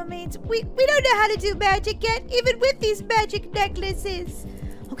baby mermaids. We don't know how to do magic yet, even with these magic necklaces.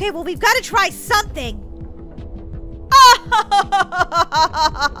 Okay, well, we've got to try something.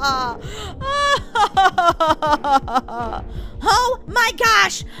 Oh my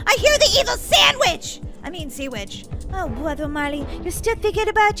gosh! I hear the evil sandwich! I mean sea witch. Oh, brother Molly, you're still thinking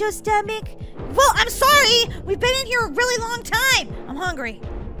about your stomach? Well, I'm sorry! We've been in here a really long time! I'm hungry.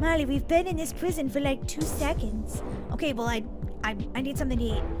 Molly, we've been in this prison for like 2 seconds. Okay, well, I need something to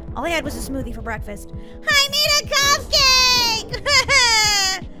eat. All I had was a smoothie for breakfast. I need a cupcake!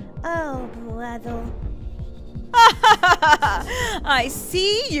 Oh, brother. I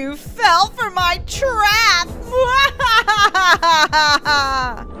see you fell for my trap!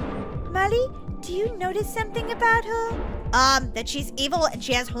 Molly, do you notice something about her? That she's evil and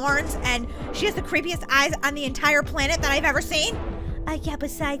she has horns and she has the creepiest eyes on the entire planet that I've ever seen? Yeah,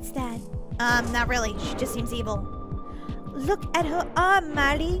 besides that. Not really. She just seems evil. Look at her arm,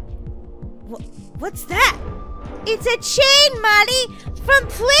 Molly. What's that? It's a chain, Molly, from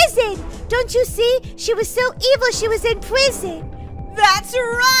prison. Don't you see? She was so evil she was in prison. That's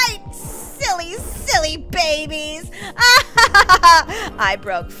right, silly, silly babies. I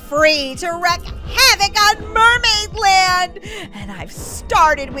broke free to wreak havoc on Mermaid Land, and I've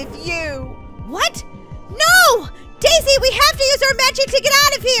started with you. What? No! Daisy, we have to use our magic to get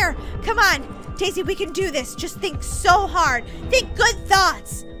out of here. Come on, Daisy, we can do this. Just think so hard. Think good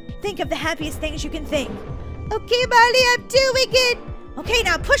thoughts. Think of the happiest things you can think. Okay, Molly, I'm doing it. Okay,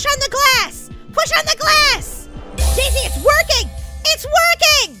 now push on the glass. Push on the glass. Daisy, it's working. It's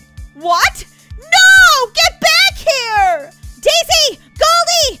working! What? No! Get back here! Daisy!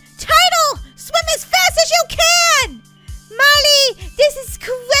 Goldie! Tidal! Swim as fast as you can! Molly, this is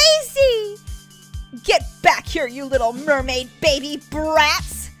crazy! Get back here, you little mermaid baby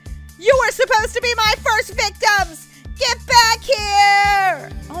brats! You were supposed to be my first victims! Get back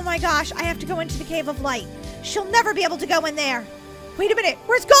here! Oh my gosh, I have to go into the Cave of Light. She'll never be able to go in there. Wait a minute,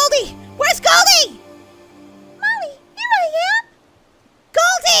 where's Goldie? Where's Goldie? Molly, here I am.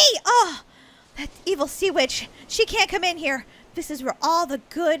 Goldie! Oh, that evil sea witch. She can't come in here. This is where all the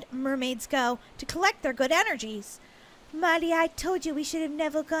good mermaids go to collect their good energies. Molly, I told you we should have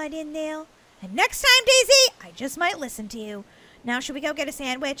never gone in there. And next time, Daisy, I just might listen to you. Now, should we go get a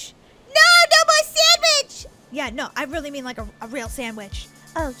sandwich? No more sandwich! Yeah, no, I really mean like a real sandwich.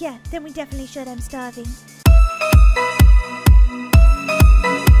 Oh, yeah, then we definitely should. I'm starving.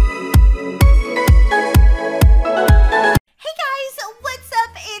 Hey guys, what's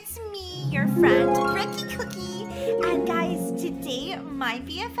up? It's me, your friend, Brookie Cookie. And guys, today my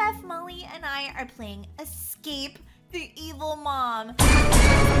BFF Molly and I are playing Escape the Evil Mom.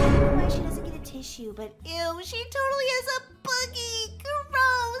 I don't know why she doesn't get a tissue, but ew, she totally has a boogie.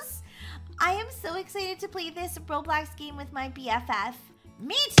 Gross. I am so excited to play this Roblox game with my BFF.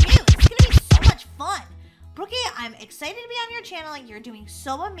 Me too. It's gonna be so much fun. Brookie, I'm excited to be on your channel. You're doing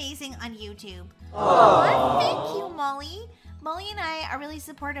so amazing on YouTube. Aww. Thank you, Molly. Molly and I are really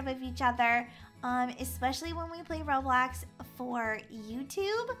supportive of each other, especially when we play Roblox for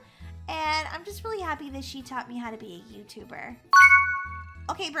YouTube. And I'm just really happy that she taught me how to be a YouTuber.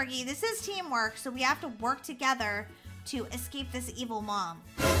 Okay, Brookie, this is teamwork, so we have to work together to escape this evil mom.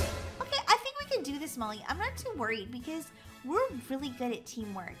 Okay, I think we can do this, Molly. I'm not too worried because we're really good at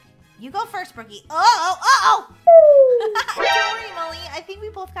teamwork. You go first, Brookie. Oh! Don't worry, Molly. I think we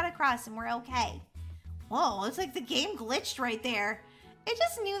both got across and we're okay. Whoa, it's like the game glitched right there. It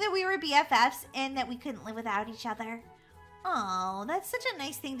just knew that we were BFFs and that we couldn't live without each other. Oh, that's such a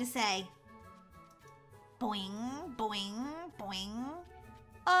nice thing to say. Boing, boing, boing.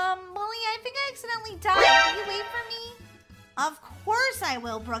 Molly, I think I accidentally died. Will you wait for me? Of course I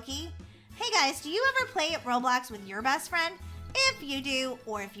will, Brookie. Hey guys, do you ever play at Roblox with your best friend? If you do,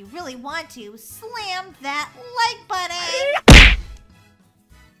 or if you really want to, slam that like button.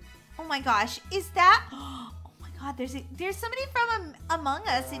 Oh my gosh, is that? Oh my God, there's somebody from Among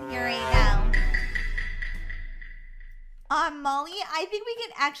Us in here right now. Molly, I think we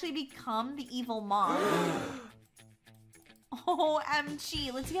can actually become the evil mom.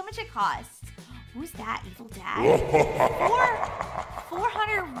 OMG, let's see how much it costs. Who's that, evil dad?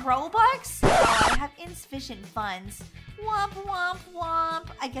 400 Robux? Oh, I have insufficient funds. Womp, womp, womp.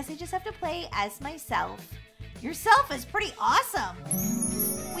 I guess I just have to play as myself. Yourself is pretty awesome.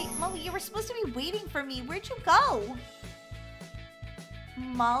 Wait, Molly, you were supposed to be waiting for me. Where'd you go?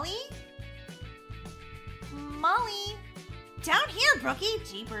 Molly? Molly? Down here, Brookie.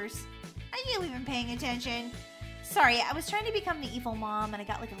 Jeepers. Are you even paying attention? Sorry, I was trying to become the evil mom and I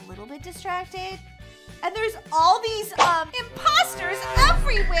got like a little bit distracted. And there's all these imposters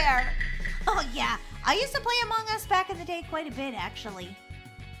everywhere. Oh yeah, I used to play Among Us back in the day quite a bit actually.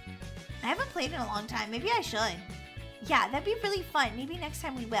 I haven't played in a long time. Maybe I should. Yeah, that'd be really fun. Maybe next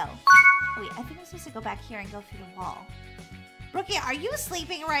time we will. Oh, wait, I think I'm supposed to go back here and go through the wall. Brookie, are you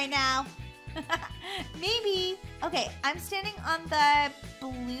sleeping right now? Maybe. Okay, I'm standing on the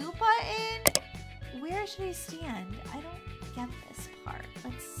blue button. Where should I stand? I don't get this part.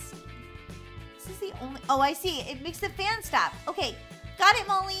 Let's see. This is the only... Oh, I see. It makes the fan stop. Okay, got it,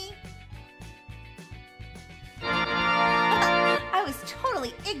 Molly. I was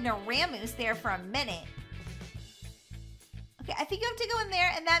totally ignoramus there for a minute. Okay, I think you have to go in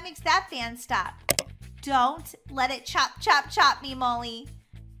there and that makes that fan stop. Don't let it chop, chop, chop me, Molly.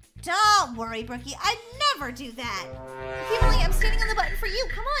 Don't worry, Brookie. I'd never do that. Okay, Molly, I'm standing on the button for you.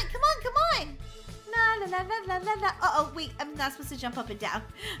 Come on, come on, come on. La, la, la, la, la, la. Uh-oh, wait. I'm not supposed to jump up and down.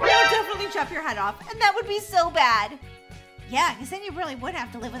 That would definitely chop your head off, and that would be so bad. Yeah, because then you really would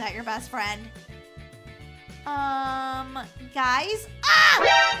have to live without your best friend. Guys?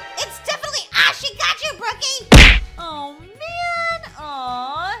 Ah! It's definitely... Ah, she got you, Brookie! Oh, man.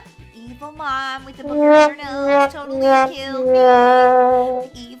 Aw. Evil mom with the booger in her nose totally killed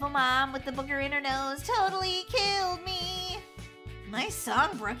me. Evil mom with the booger in her nose totally killed me. Nice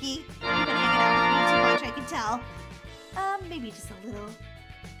song, Brookie. You've been hanging out with me too much, I can tell. Maybe just a little.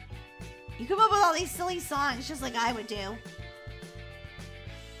 You come up with all these silly songs just like I would do.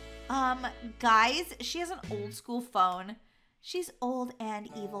 Guys, she has an old school phone. She's old and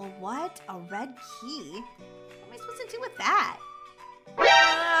evil. What? A red key? What am I supposed to do with that?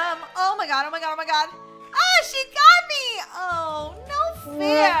 Oh my god, oh my god, oh my god. Ah, she got me! Oh, no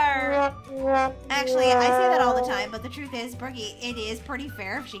fair. Actually, I say that all the time, but the truth is, Brookie, it is pretty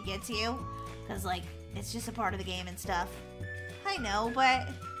fair if she gets you. Because, like, it's just a part of the game and stuff. I know, but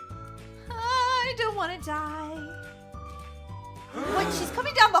I don't want to die. What? She's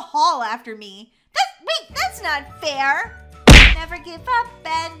coming down the hall after me. Wait, that's not fair. Never give up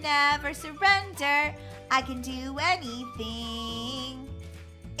and never surrender. I can do anything.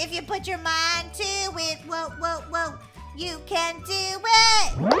 If you put your mind to it, whoa, whoa, whoa, you can do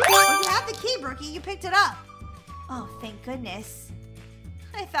it. Well, you have the key, Brookie. You picked it up. Oh, thank goodness.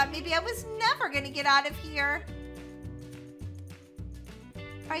 I thought maybe I was never going to get out of here.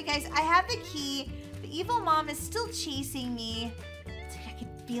 All right, guys, I have the key. The evil mom is still chasing me. It's like I can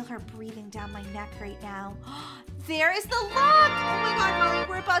feel her breathing down my neck right now. There is the lock. Oh my god, Molly,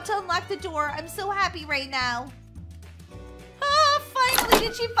 we're about to unlock the door. I'm so happy right now. Finally,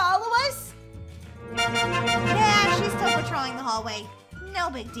 did she follow us? Yeah, she's still patrolling the hallway. No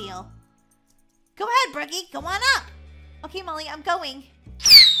big deal. Go ahead, Brookie. Go on up. Okay, Molly, I'm going.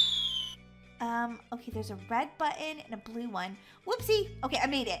 Okay, there's a red button and a blue one. Whoopsie. Okay, I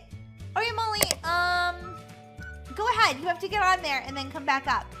made it. All right, Molly, go ahead. You have to get on there and then come back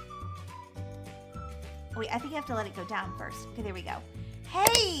up. Oh, wait, I think you have to let it go down first. Okay, there we go.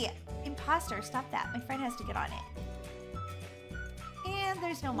 Hey, imposter, stop that. My friend has to get on it. And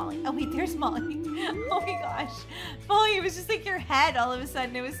there's no Molly. Oh, wait, there's Molly. Oh my gosh. Molly, it was just like your head all of a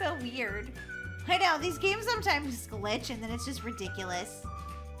sudden. It was so weird. I know, these games sometimes glitch and then it's just ridiculous.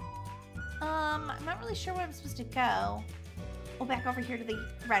 I'm not really sure where I'm supposed to go. Oh, back over here to the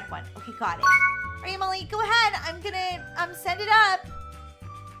red one. Okay, got it. All right, Molly, go ahead. I'm gonna send it up.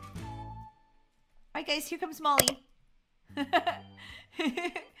 All right, guys, here comes Molly.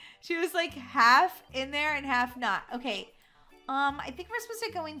 She was like half in there and half not. Okay. I think we're supposed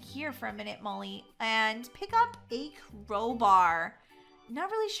to go in here for a minute, Molly, and pick up a crowbar.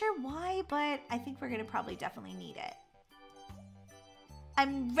 Not really sure why, but I think we're gonna probably definitely need it.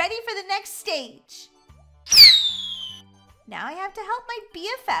 I'm ready for the next stage. Now I have to help my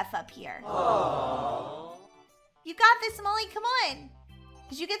BFF up here. Aww. You got this, Molly. Come on.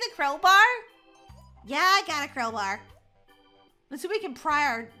 Did you get the crowbar? Yeah, I got a crowbar. Let's see if we can pry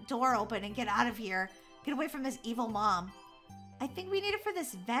our door open and get out of here. Get away from this evil mom. I think we need it for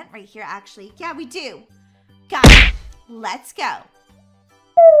this vent right here, actually. Yeah, we do. Got it. Let's go.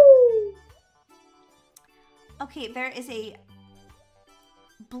 Okay, there is a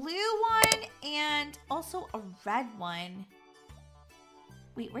blue one and also a red one.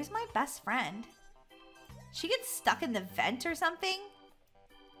 Wait, where's my best friend? She gets stuck in the vent or something?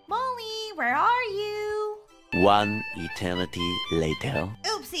 Molly, where are you? One eternity later.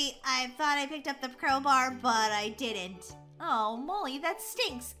 Oopsie, I thought I picked up the crowbar, but I didn't. Oh, Molly, that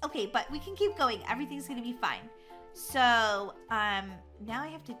stinks. Okay, but we can keep going. Everything's gonna be fine. So, now I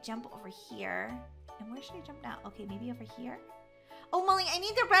have to jump over here. And where should I jump now? Okay, maybe over here? Oh, Molly, I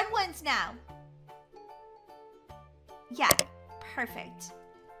need the red ones now. Yeah, perfect.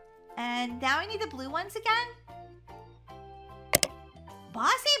 And now I need the blue ones again?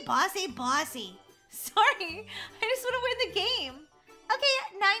 Bossy, bossy, bossy. Sorry, I just want to win the game.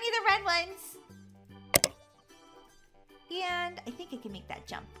 Okay, now I need the red ones. And I think I can make that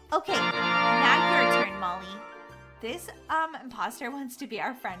jump. Okay, now your turn, Molly. This imposter wants to be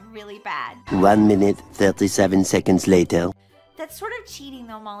our friend really bad. 1 minute, 37 seconds later. That's sort of cheating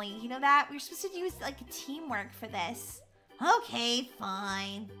though, Molly. You know that? We're supposed to use like teamwork for this. Okay,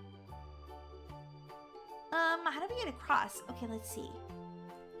 fine. How do we get across? Okay, let's see.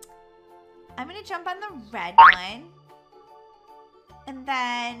 I'm gonna jump on the red one. And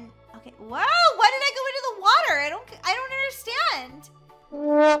then, okay, whoa, why did I go into the water? I don't understand.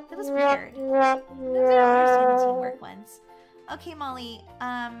 That was weird. I don't understand the teamwork ones. Okay, Molly,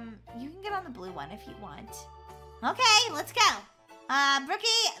 you can get on the blue one if you want. Okay, let's go. Brookie,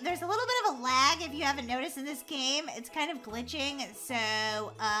 there's a little bit of a lag if you haven't noticed in this game. It's kind of glitching, so,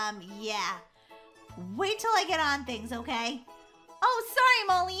 yeah. Wait till I get on things, okay? Oh, sorry,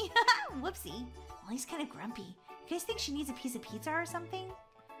 Molly. Whoopsie. Molly's kind of grumpy. You guys think she needs a piece of pizza or something?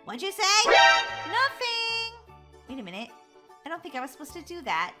 What'd you say? Nothing. Wait a minute. I don't think I was supposed to do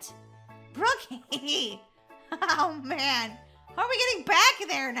that. Brookie. Oh, man. How are we getting back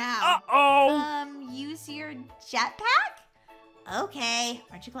there now? Uh-oh. Use your jetpack? Okay.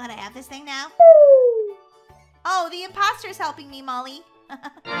 Aren't you glad I have this thing now? Oh, the imposter's helping me, Molly. I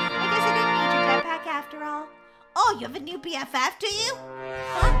guess I didn't need your jetpack after all. Oh, you have a new BFF, do you?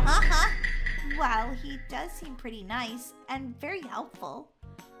 Well, he does seem pretty nice and very helpful.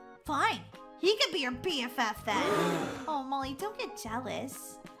 Fine. He can be your BFF then. Oh, Molly, don't get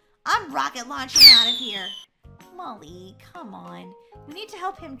jealous. I'm rocket launching out of here. Molly, come on. We need to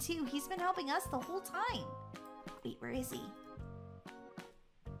help him too. He's been helping us the whole time. Wait, where is he?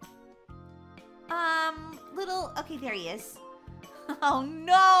 Okay, there he is. Oh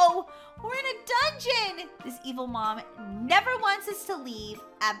no! We're in a dungeon! This evil mom never wants us to leave,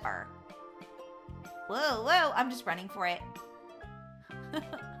 ever. Whoa, whoa, I'm just running for it.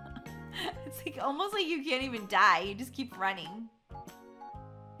 It's like almost like you can't even die. You just keep running.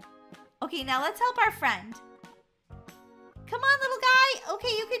 Okay, now let's help our friend. Come on, little guy.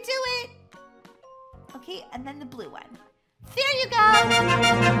 Okay, you can do it. Okay, and then the blue one. There you go.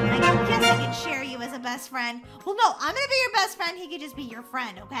 I guess I can share you as a best friend. Well, no, I'm going to be your best friend. He could just be your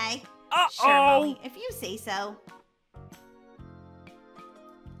friend, okay? Uh-oh. Sure, Molly, if you say so.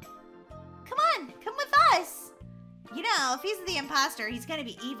 Come on, come with us. You know, if he's the imposter, he's going to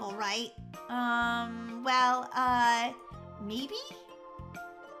be evil, right? Maybe?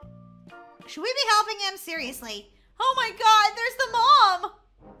 Should we be helping him? Seriously. Oh my god, there's the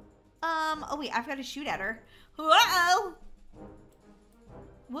mom! Oh wait, I've got to shoot at her. Uh-oh!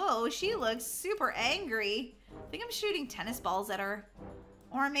 Whoa, she looks super angry. I think I'm shooting tennis balls at her.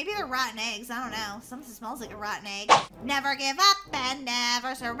 Or maybe they're rotten eggs, I don't know. Something smells like a rotten egg. Never give up and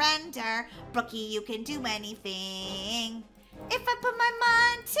never surrender. Brookie, you can do anything. If I put my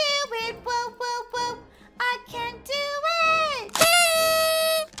mind to it, whoa, whoa, whoa, I can do it!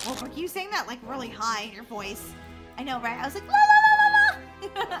 Oh, Brookie, you saying that like really high in your voice. I know, right? I was like, la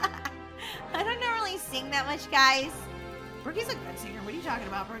la la la la. I don't really sing that much, guys. Brookie's a good singer. What are you talking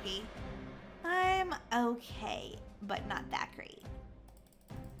about, Brookie? I'm okay, but not that great.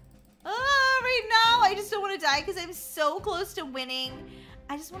 Right now, I just don't want to die because I'm so close to winning.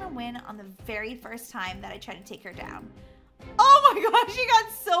 I just want to win on the very first time that I try to take her down. Oh my gosh, she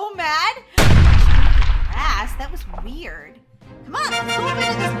got so mad. Grass, that was weird. Come on, let's go over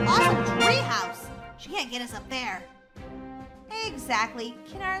to this awesome tree house. She can't get us up there. Exactly.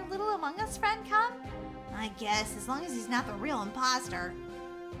 Can our little Among Us friend come? I guess, as long as he's not the real imposter.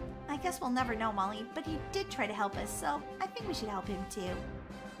 I guess we'll never know, Molly, but he did try to help us, so I think we should help him too.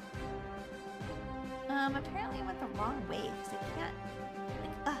 Apparently I went the wrong way, because I can't,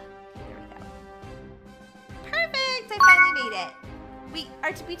 there we go. Perfect! I finally made it. We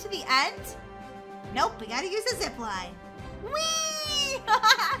are to be to the end? Nope, we gotta use a zip line. Whee!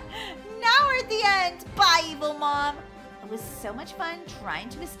 Now we're at the end. Bye, evil mom. It was so much fun trying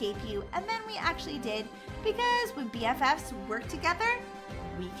to escape you, and then we actually did, because when BFFs work together,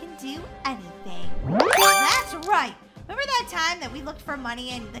 we can do anything. That's right. Remember that time that we looked for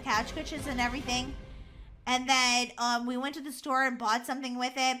money in the couch cushions and everything? And then we went to the store and bought something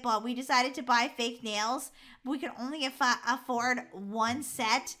with it, but we decided to buy fake nails. We could only afford one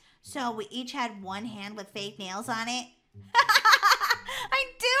set, so we each had one hand with fake nails on it. I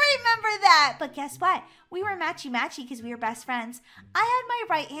do remember that. But guess what? We were matchy-matchy because we were best friends. I had my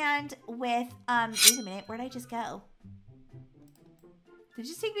right hand with, wait a minute, where'd I just go? Did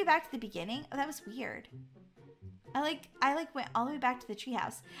you just take me back to the beginning? Oh, that was weird. I went all the way back to the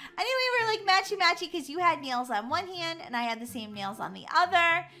treehouse. Anyway, we were like matchy-matchy because you had nails on one hand and I had the same nails on the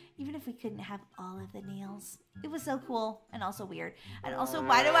other. Even if we couldn't have all of the nails. It was so cool and also weird. And also,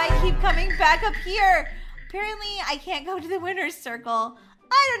 why do I keep coming back up here? Apparently, I can't go to the winner's circle.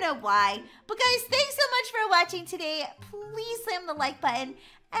 I don't know why. But guys, thanks so much for watching today. Please slam the like button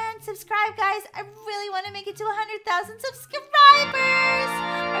and subscribe, guys. I really want to make it to 100,000 subscribers.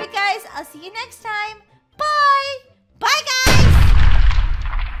 All right, guys, I'll see you next time. Bye. Bye, guys.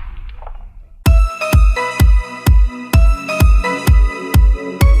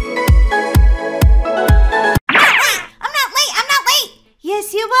 I'm not late.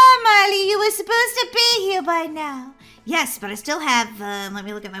 Yes, you are, Marley. You were supposed to be here by now. Yes, but I still have, let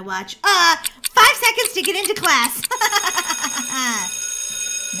me look at my watch. 5 seconds to get into class.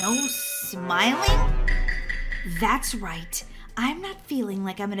 No smiling? That's right. I'm not feeling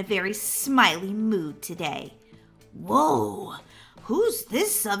like I'm in a very smiley mood today. Whoa, who's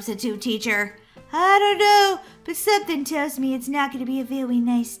this substitute teacher? I don't know, but something tells me it's not going to be a very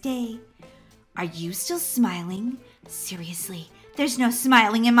nice day. Are you still smiling? Seriously, there's no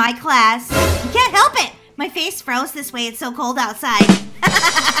smiling in my class. I can't help it. My face froze this way. It's so cold outside.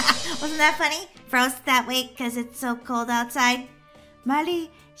 Wasn't that funny? Froze that way because it's so cold outside.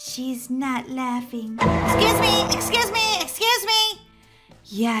 Molly, she's not laughing. Excuse me, excuse me, excuse me.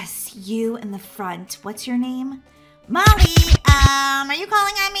 Yes, you in the front. What's your name? Molly, are you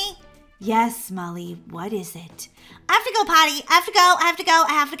calling on me? Yes, Molly, what is it? I have to go potty. I have to go, I have to go,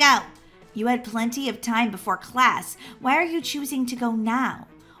 I have to go. You had plenty of time before class. Why are you choosing to go now?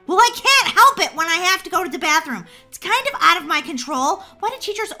 Well, I can't help it when I have to go to the bathroom. It's kind of out of my control. Why do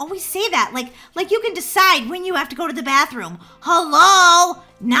teachers always say that? Like you can decide when you have to go to the bathroom. Hello?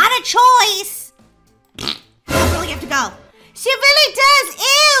 Not a choice. I really have to go. She really does.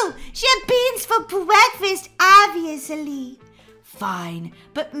 Ew! She had beans for breakfast, obviously. Fine,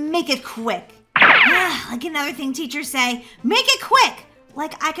 but make it quick. Like another thing teachers say, make it quick.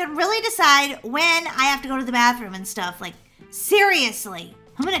 Like I can really decide when I have to go to the bathroom and stuff. Like, seriously.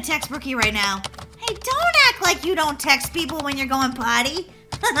 I'm gonna text Brookie right now. Hey, don't act like you don't text people when you're going potty.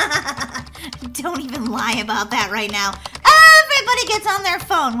 Don't even lie about that right now. Everybody gets on their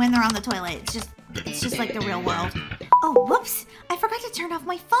phone when they're on the toilet. It's just like the real world. Oh, whoops. I forgot to turn off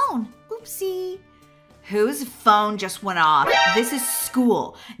my phone. Oopsie. Whose phone just went off? This is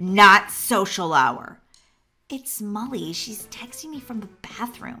school, not social hour. It's Molly. She's texting me from the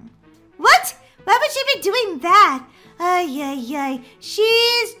bathroom. What? Why would she be doing that? Ay.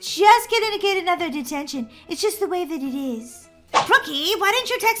 She's just gonna get another detention. It's just the way that it is. Brookie, why didn't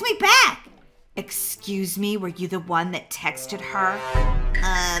you text me back? Excuse me, were you the one that texted her?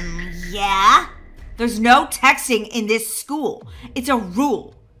 Yeah. There's no texting in this school. It's a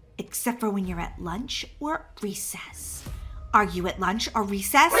rule. Except for when you're at lunch or recess. Are you at lunch or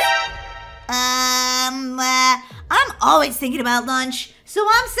recess? I'm always thinking about lunch, so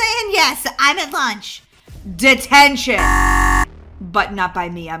I'm saying yes, I'm at lunch. Detention! But not by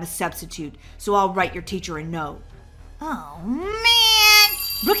me, I'm a substitute, so I'll write your teacher a note. Oh, man!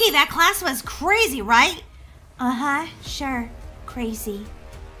 Brookie, that class was crazy, right? Uh-huh, sure, crazy.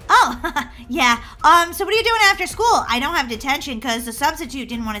 Oh, yeah, so what are you doing after school? I don't have detention because the substitute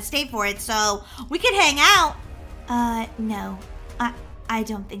didn't want to stay for it, so we could hang out. No, I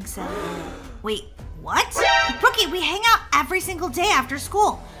don't think so. Wait, what? Brookie, we hang out every single day after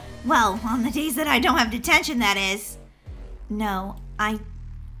school. Well, on the days that I don't have detention, that is. No, I'm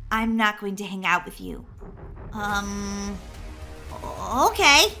not going to hang out with you.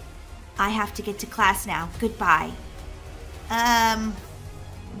 Okay. I have to get to class now. Goodbye.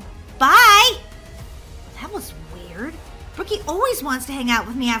 Bye. That was weird. Brookie always wants to hang out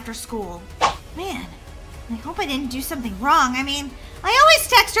with me after school. Man, I hope I didn't do something wrong. I mean, I always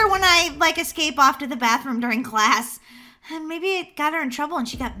text her when I, escape off to the bathroom during class. And maybe it got her in trouble and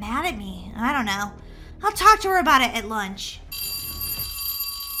she got mad at me. I don't know. I'll talk to her about it at lunch.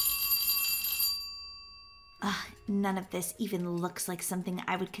 None of this even looks like something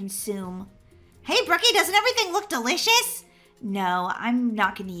I would consume. Hey, Brookie, doesn't everything look delicious? No, I'm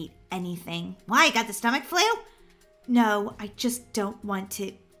not gonna eat anything. Why, you got the stomach flu? No, I just don't want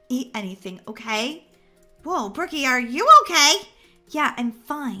to eat anything, okay? Whoa, Brookie, are you okay? Yeah, I'm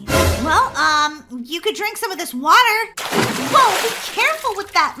fine. Well, you could drink some of this water. Whoa, be careful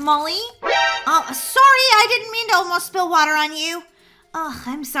with that, Molly. Oh, sorry, I didn't mean to almost spill water on you. Oh,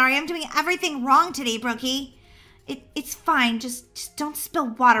 I'm sorry, I'm doing everything wrong today, Brookie. It's fine, just don't spill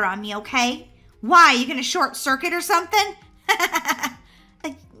water on me, okay? Why, you gonna short circuit or something?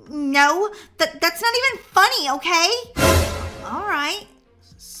 No, that's not even funny, okay? All right,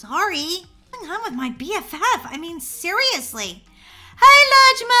 sorry. What's going on with my BFF? I mean, seriously. Hi,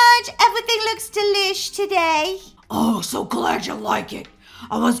 Large Marge. Everything looks delish today. Oh, so glad you like it.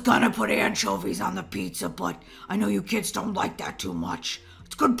 I was gonna put anchovies on the pizza, but I know you kids don't like that too much.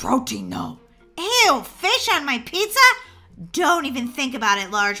 It's good protein, though. Ew, fish on my pizza? Don't even think about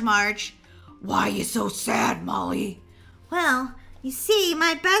it, Large Marge. Why are you so sad, Molly? Well, you see,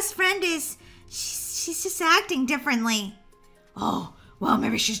 my best friend she's just acting differently. Oh, well,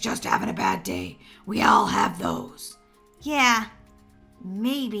 maybe she's just having a bad day. We all have those. Yeah,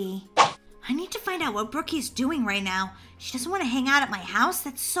 maybe. I need to find out what Brookie's doing right now. She doesn't want to hang out at my house?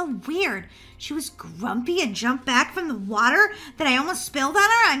 That's so weird. She was grumpy and jumped back from the water that I almost spilled on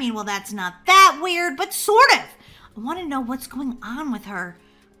her? I mean, well, that's not that weird, but sort of. I want to know what's going on with her.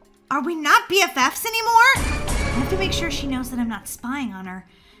 Are we not BFFs anymore? I have to make sure she knows that I'm not spying on her.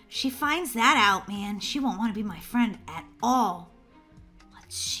 If she finds that out, man, she won't want to be my friend at all.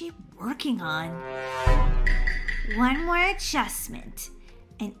 What's she working on? One more adjustment.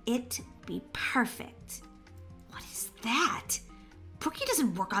 and it be perfect. What is that? Brookie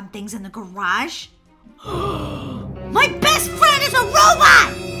doesn't work on things in the garage. My best friend is a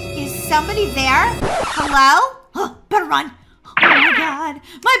robot! Is somebody there? Hello? Oh, better run. Oh my God.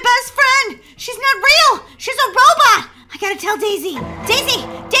 My best friend! She's not real! She's a robot! I gotta tell Daisy. Daisy!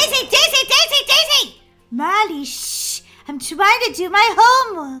 Daisy! Daisy! Daisy! Daisy! Molly, shh. I'm trying to do my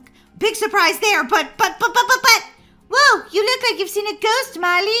homework. Big surprise there, but. Whoa, you look like you've seen a ghost,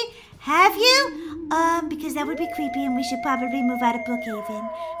 Molly. Have you? Because that would be creepy and we should probably move out of Brookhaven.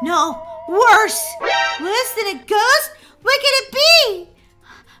 No, worse. Worse than a ghost? What could it be?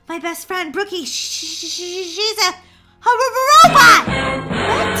 My best friend, Brookie, she's a robot.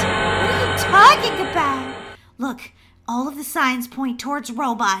 What? What are you talking about? Look, all of the signs point towards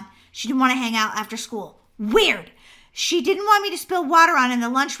robot. She didn't want to hang out after school. Weird. She didn't want me to spill water on in the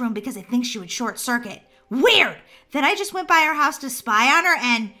lunchroom because I think she would short circuit. Weird. Then I just went by her house to spy on her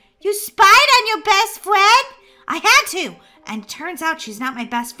and... You spied on your best friend? I had to. And it turns out she's not my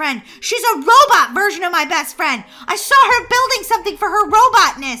best friend. She's a robot version of my best friend. I saw her building something for her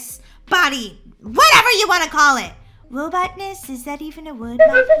robotness. Body. Whatever you want to call it. Robotness? Is that even a word,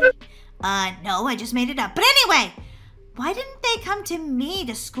 Molly? No, I just made it up. But anyway, why didn't they come to me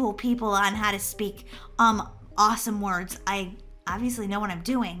to school people on how to speak, awesome words? I obviously know what I'm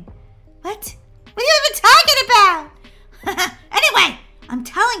doing. What? What are you even talking about? Anyway, I'm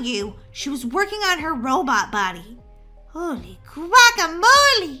telling you, she was working on her robot body. Holy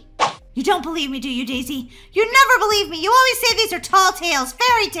guacamole! You don't believe me, do you, Daisy? You never believe me. You always say these are tall tales,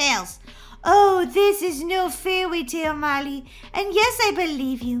 fairy tales. Oh, this is no fairy tale, Molly. And yes, I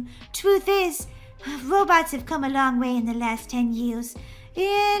believe you. Truth is, robots have come a long way in the last 10 years.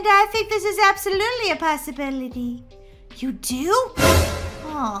 And I think this is absolutely a possibility. You do?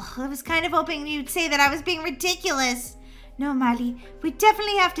 Oh, I was kind of hoping you'd say that I was being ridiculous. No, Molly, we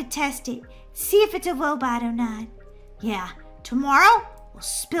definitely have to test it. See if it's a robot or not. Yeah, tomorrow we'll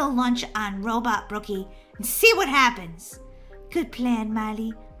spill lunch on Robot Brookie and see what happens. Good plan,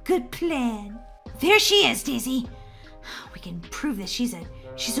 Molly. Good plan. There she is, Daisy. We can prove that she's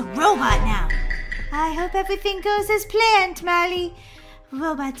a robot now. I hope everything goes as planned, Molly.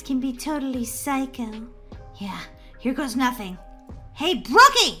 Robots can be totally psycho. Yeah, here goes nothing. Hey,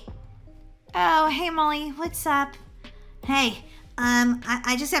 Brookie! Oh, hey, Molly. What's up? Hey,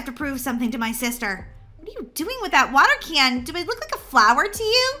 I just have to prove something to my sister. What are you doing with that water can? Do I look like a flower to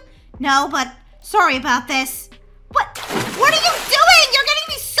you? No, but sorry about this. What are you doing? You're getting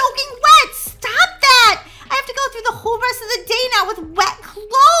me soaking wet. Stop that. I have to go through the whole rest of the day now with wet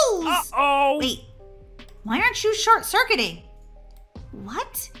clothes. Uh-oh. Wait, why aren't you short-circuiting?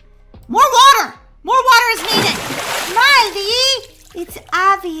 What? More water. More water is needed. Molly, it's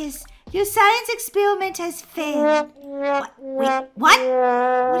obvious. Your science experiment has failed. What? Wait, what? What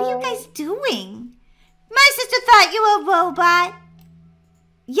are you guys doing? My sister thought you were a robot.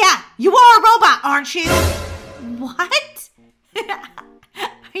 Yeah, you are a robot, aren't you? What?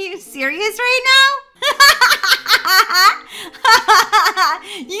 Are you serious right now?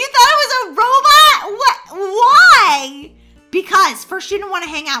 You thought it was a robot? What? Why? Because first you didn't want to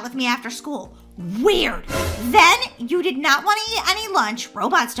hang out with me after school. Weird. Then you did not want to eat any lunch.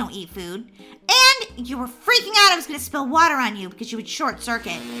 Robots don't eat food. And you were freaking out I was going to spill water on you because you would short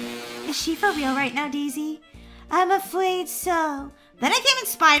circuit. Is she for real right now, Daisy? I'm afraid so. Then I came and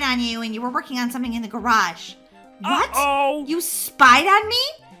spied on you and you were working on something in the garage. What? Uh-oh. You spied on me?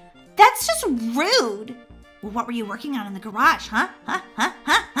 That's just rude. Well, what were you working on in the garage, huh?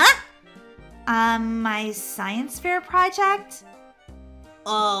 My science fair project?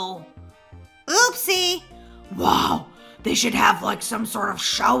 Oh. Oopsie. Wow, they should have like some sort of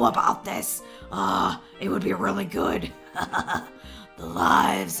show about this. It would be really good. The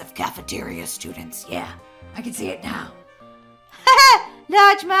lives of cafeteria students. Yeah, I can see it now.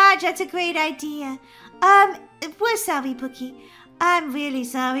 Large Marge, that's a great idea. We're sorry, Brookie. I'm really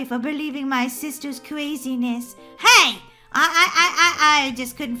sorry for believing my sister's craziness. Hey! I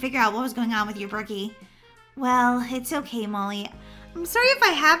just couldn't figure out what was going on with your Brookie. Well, it's okay, Molly. I'm sorry if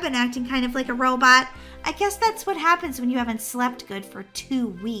I have been acting kind of like a robot. I guess that's what happens when you haven't slept good for 2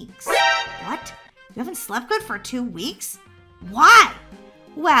 weeks. What? You haven't slept good for 2 weeks? Why?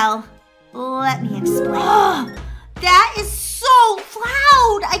 Well, let me explain. That is so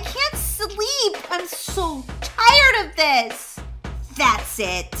loud! I can't sleep! I'm so tired of this! That's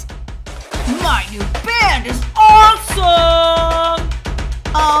it. My new band is awesome!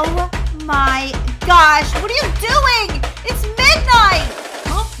 Oh my gosh, what are you doing? It's midnight!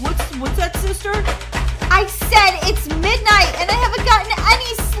 Huh? What's that, sister? I said it's midnight and I haven't gotten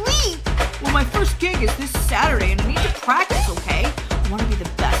any sleep! Well, my first gig is this Saturday and I need to practice, okay? want to be the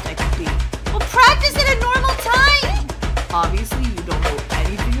best I can be. Well, practice at a normal time. Obviously, you don't know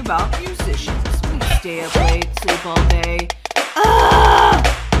anything about musicians. We stay up late, sleep all day.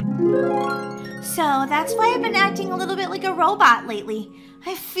 So that's why I've been acting a little bit like a robot lately.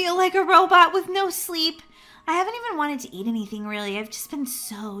 I feel like a robot with no sleep. I haven't even wanted to eat anything really. I've just been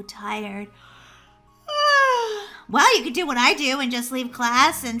so tired. Well, you could do what I do and just leave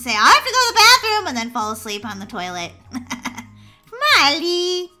class and say, I have to go to the bathroom, and then fall asleep on the toilet.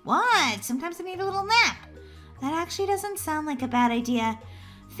 Molly! What? Sometimes I need a little nap. That actually doesn't sound like a bad idea.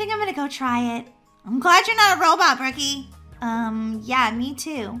 I think I'm gonna go try it. I'm glad you're not a robot, Brookie. Yeah, me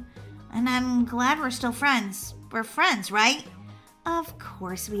too. And I'm glad we're still friends. We're friends, right? Of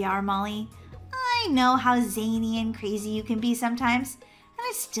course we are, Molly. I know how zany and crazy you can be sometimes, and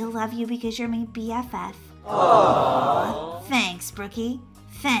I still love you because you're my BFF. Aww. Thanks, Brookie.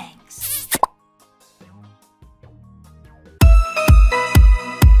 Thanks.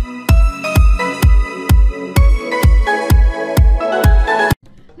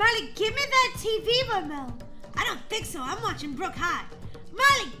 Molly, give me that TV remote. I don't think so. I'm watching Brookhaven.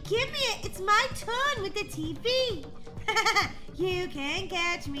 Molly, give me it. It's my turn with the TV. You can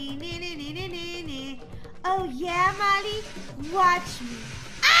catch me. Oh yeah, Molly? Watch me.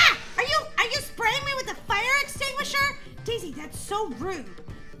 Ah! Are you spraying me with a fire extinguisher? Daisy, that's so rude.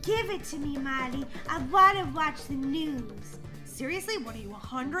 Give it to me, Molly. I want to watch the news. Seriously? What are you,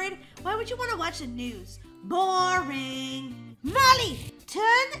 100? Why would you want to watch the news? Boring. Molly,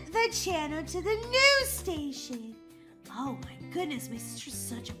 turn the channel to the news station. Oh my goodness, my sister's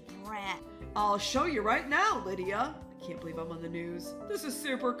such a brat. I'll show you right now, Lydia. I can't believe I'm on the news. This is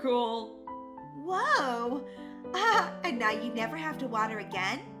super cool. Whoa. And now you never have to water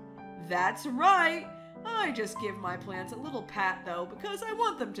again? That's right. I just give my plants a little pat, though, because I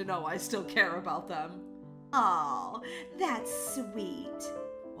want them to know I still care about them. Oh, that's sweet.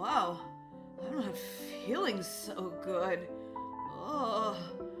 Wow, I'm not feeling so good. Oh,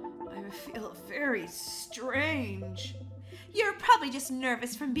 I feel very strange. You're probably just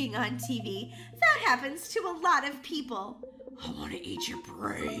nervous from being on TV. That happens to a lot of people. I want to eat your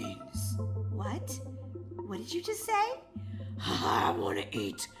brains. What? What did you just say? I want to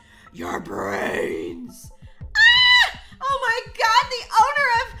eat your brains. Ah! Oh my God, the owner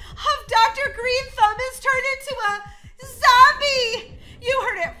of Dr. Green Thumb has turned into a zombie! You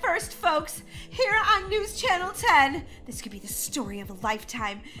heard it first, folks, here on News Channel 10. This could be the story of a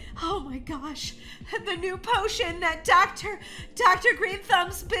lifetime. Oh my gosh, the new potion that Dr. Green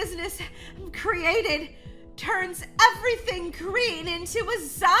Thumb's business created turns everything green into a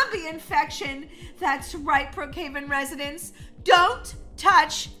zombie infection. That's right, Brookhaven residents. Don't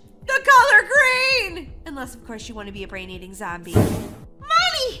touch the color green! Unless, of course, you want to be a brain-eating zombie.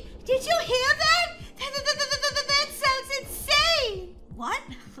 Molly, did you hear that? That sounds insane! What?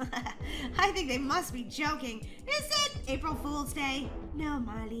 I think they must be joking. Is it April Fool's Day? No,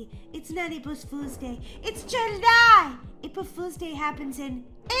 Molly, it's not April Fool's Day. It's July! April Fool's Day happens in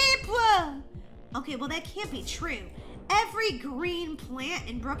April! Okay, well that can't be true. Every green plant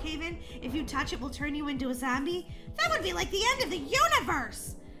in Brookhaven, if you touch it, will turn you into a zombie? That would be like the end of the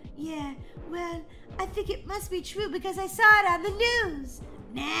universe! Yeah, well, I think it must be true because I saw it on the news.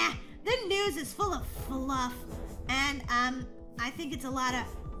 Nah, the news is full of fluff. And, I think it's a lot of...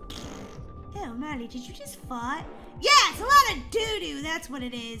 Oh, Marley, did you just fart? Yeah, it's a lot of doo-doo, that's what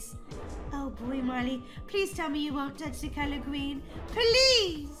it is. Oh boy, Marley, please tell me you won't touch the color green.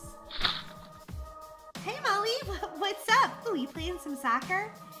 Please! Hey, Molly, what's up? Ooh, you playing some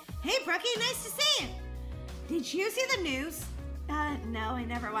soccer? Hey, Brookie, nice to see you. Did you see the news? No, I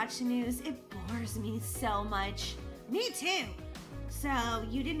never watch the news. It bores me so much. Me too. So,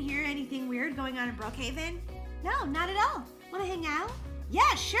 you didn't hear anything weird going on in Brookhaven? No, not at all. Want to hang out?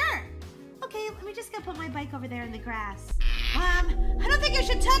 Yeah, sure. Okay, let me just go put my bike over there in the grass. I don't think I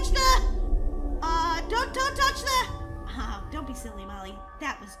should touch the... don't touch the... Oh, don't be silly, Molly.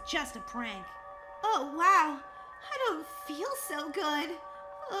 That was just a prank. Oh, wow. I don't feel so good.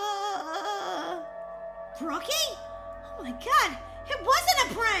 Brookie? Oh my God, it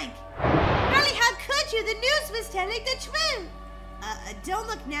wasn't a prank! Molly, how could you? The news was telling the truth! Don't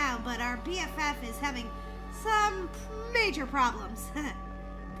look now, but our BFF is having some major problems.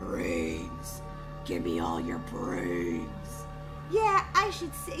 Brains. Give me all your brains. Yeah, I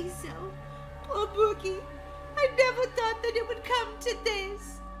should say so. Poor Brookie. I never thought that it would come to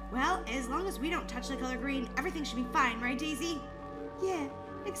this. Well, as long as we don't touch the color green, everything should be fine, right, Daisy? Yeah,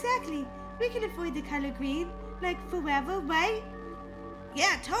 exactly. We can avoid the color green. Like forever, right?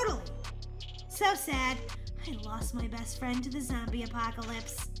 Yeah, totally. So sad. I lost my best friend to the zombie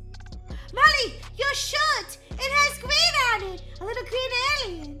apocalypse. Molly, your shirt! It has green on it! A little green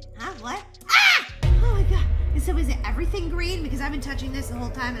alien! Huh, what? Ah! Oh my god. So is it everything green? Because I've been touching this the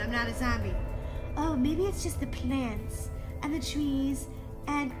whole time and I'm not a zombie. Oh, maybe it's just the plants and the trees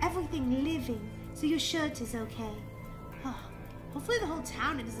and everything living. So your shirt is okay. Oh, hopefully the whole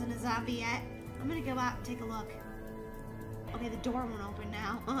town isn't a zombie yet. I'm gonna go out and take a look. Okay, the door won't open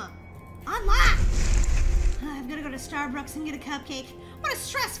now. Unlock! I'm gonna go to Starbucks and get a cupcake. What a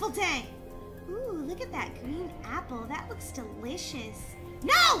stressful day! Ooh, look at that green apple. That looks delicious.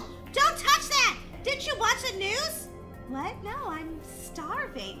 No! Don't touch that! Didn't you watch the news? What? No, I'm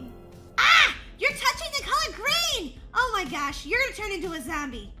starving. Ah! You're touching the color green! Oh my gosh, you're gonna turn into a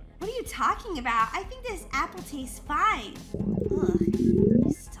zombie. What are you talking about? I think this apple tastes fine. Ugh,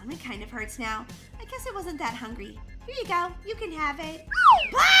 my stomach kind of hurts now. I guess I wasn't that hungry. Here you go, you can have it.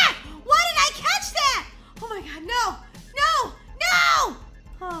 Ah! Why did I catch that? Oh my god, no! No! No!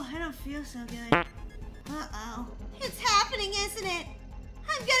 Oh, I don't feel so good. Uh-oh. It's happening, isn't it?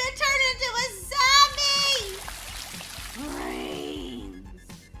 I'm gonna turn into a zombie!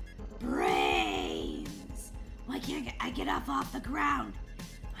 Brains! Why can't I get off the ground?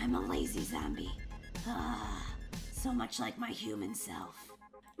 I'm a lazy zombie. So much like my human self.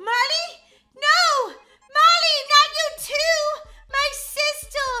 Marley? No! Marley, not you too! My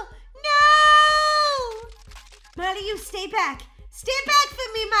sister! No! Marley, you stay back. Stay back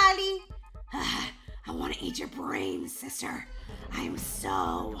from me, Marley. I want to eat your brains, sister. I am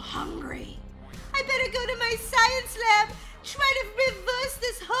so hungry. I better go to my science lab. Try to reverse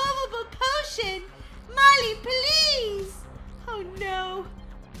this horrible potion. Marley, please. Oh, no.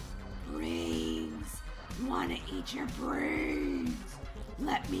 Brains. Want to eat your brains.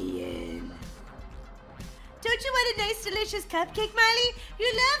 Let me in. Don't you want a nice, delicious cupcake, Marley?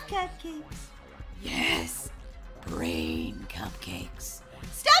 You love cupcakes. Yes. Brain cupcakes.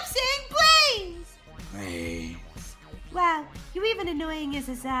 Stop saying brains. Brains. Wow, you're even annoying as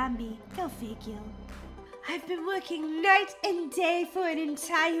a zombie. Go figure. I've been working night and day for an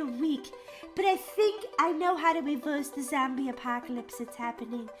entire week, but I think I know how to reverse the zombie apocalypse that's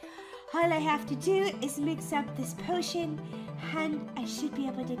happening. All I have to do is mix up this potion, and I should be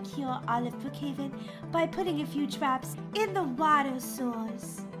able to cure all of Brookhaven by putting a few drops in the water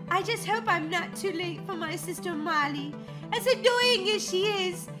source. I just hope I'm not too late for my sister Molly. As annoying as she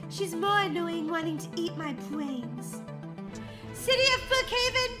is, she's more annoying wanting to eat my brains. City of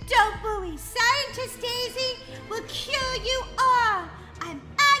Brookhaven, don't worry. Scientist Daisy will cure you all. I'm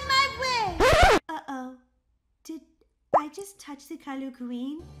on my way. Uh-oh. Did I just touch the color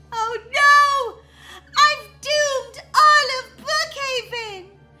green? Oh no! I've doomed all of Brookhaven!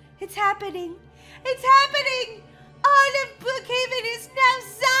 It's happening. It's happening!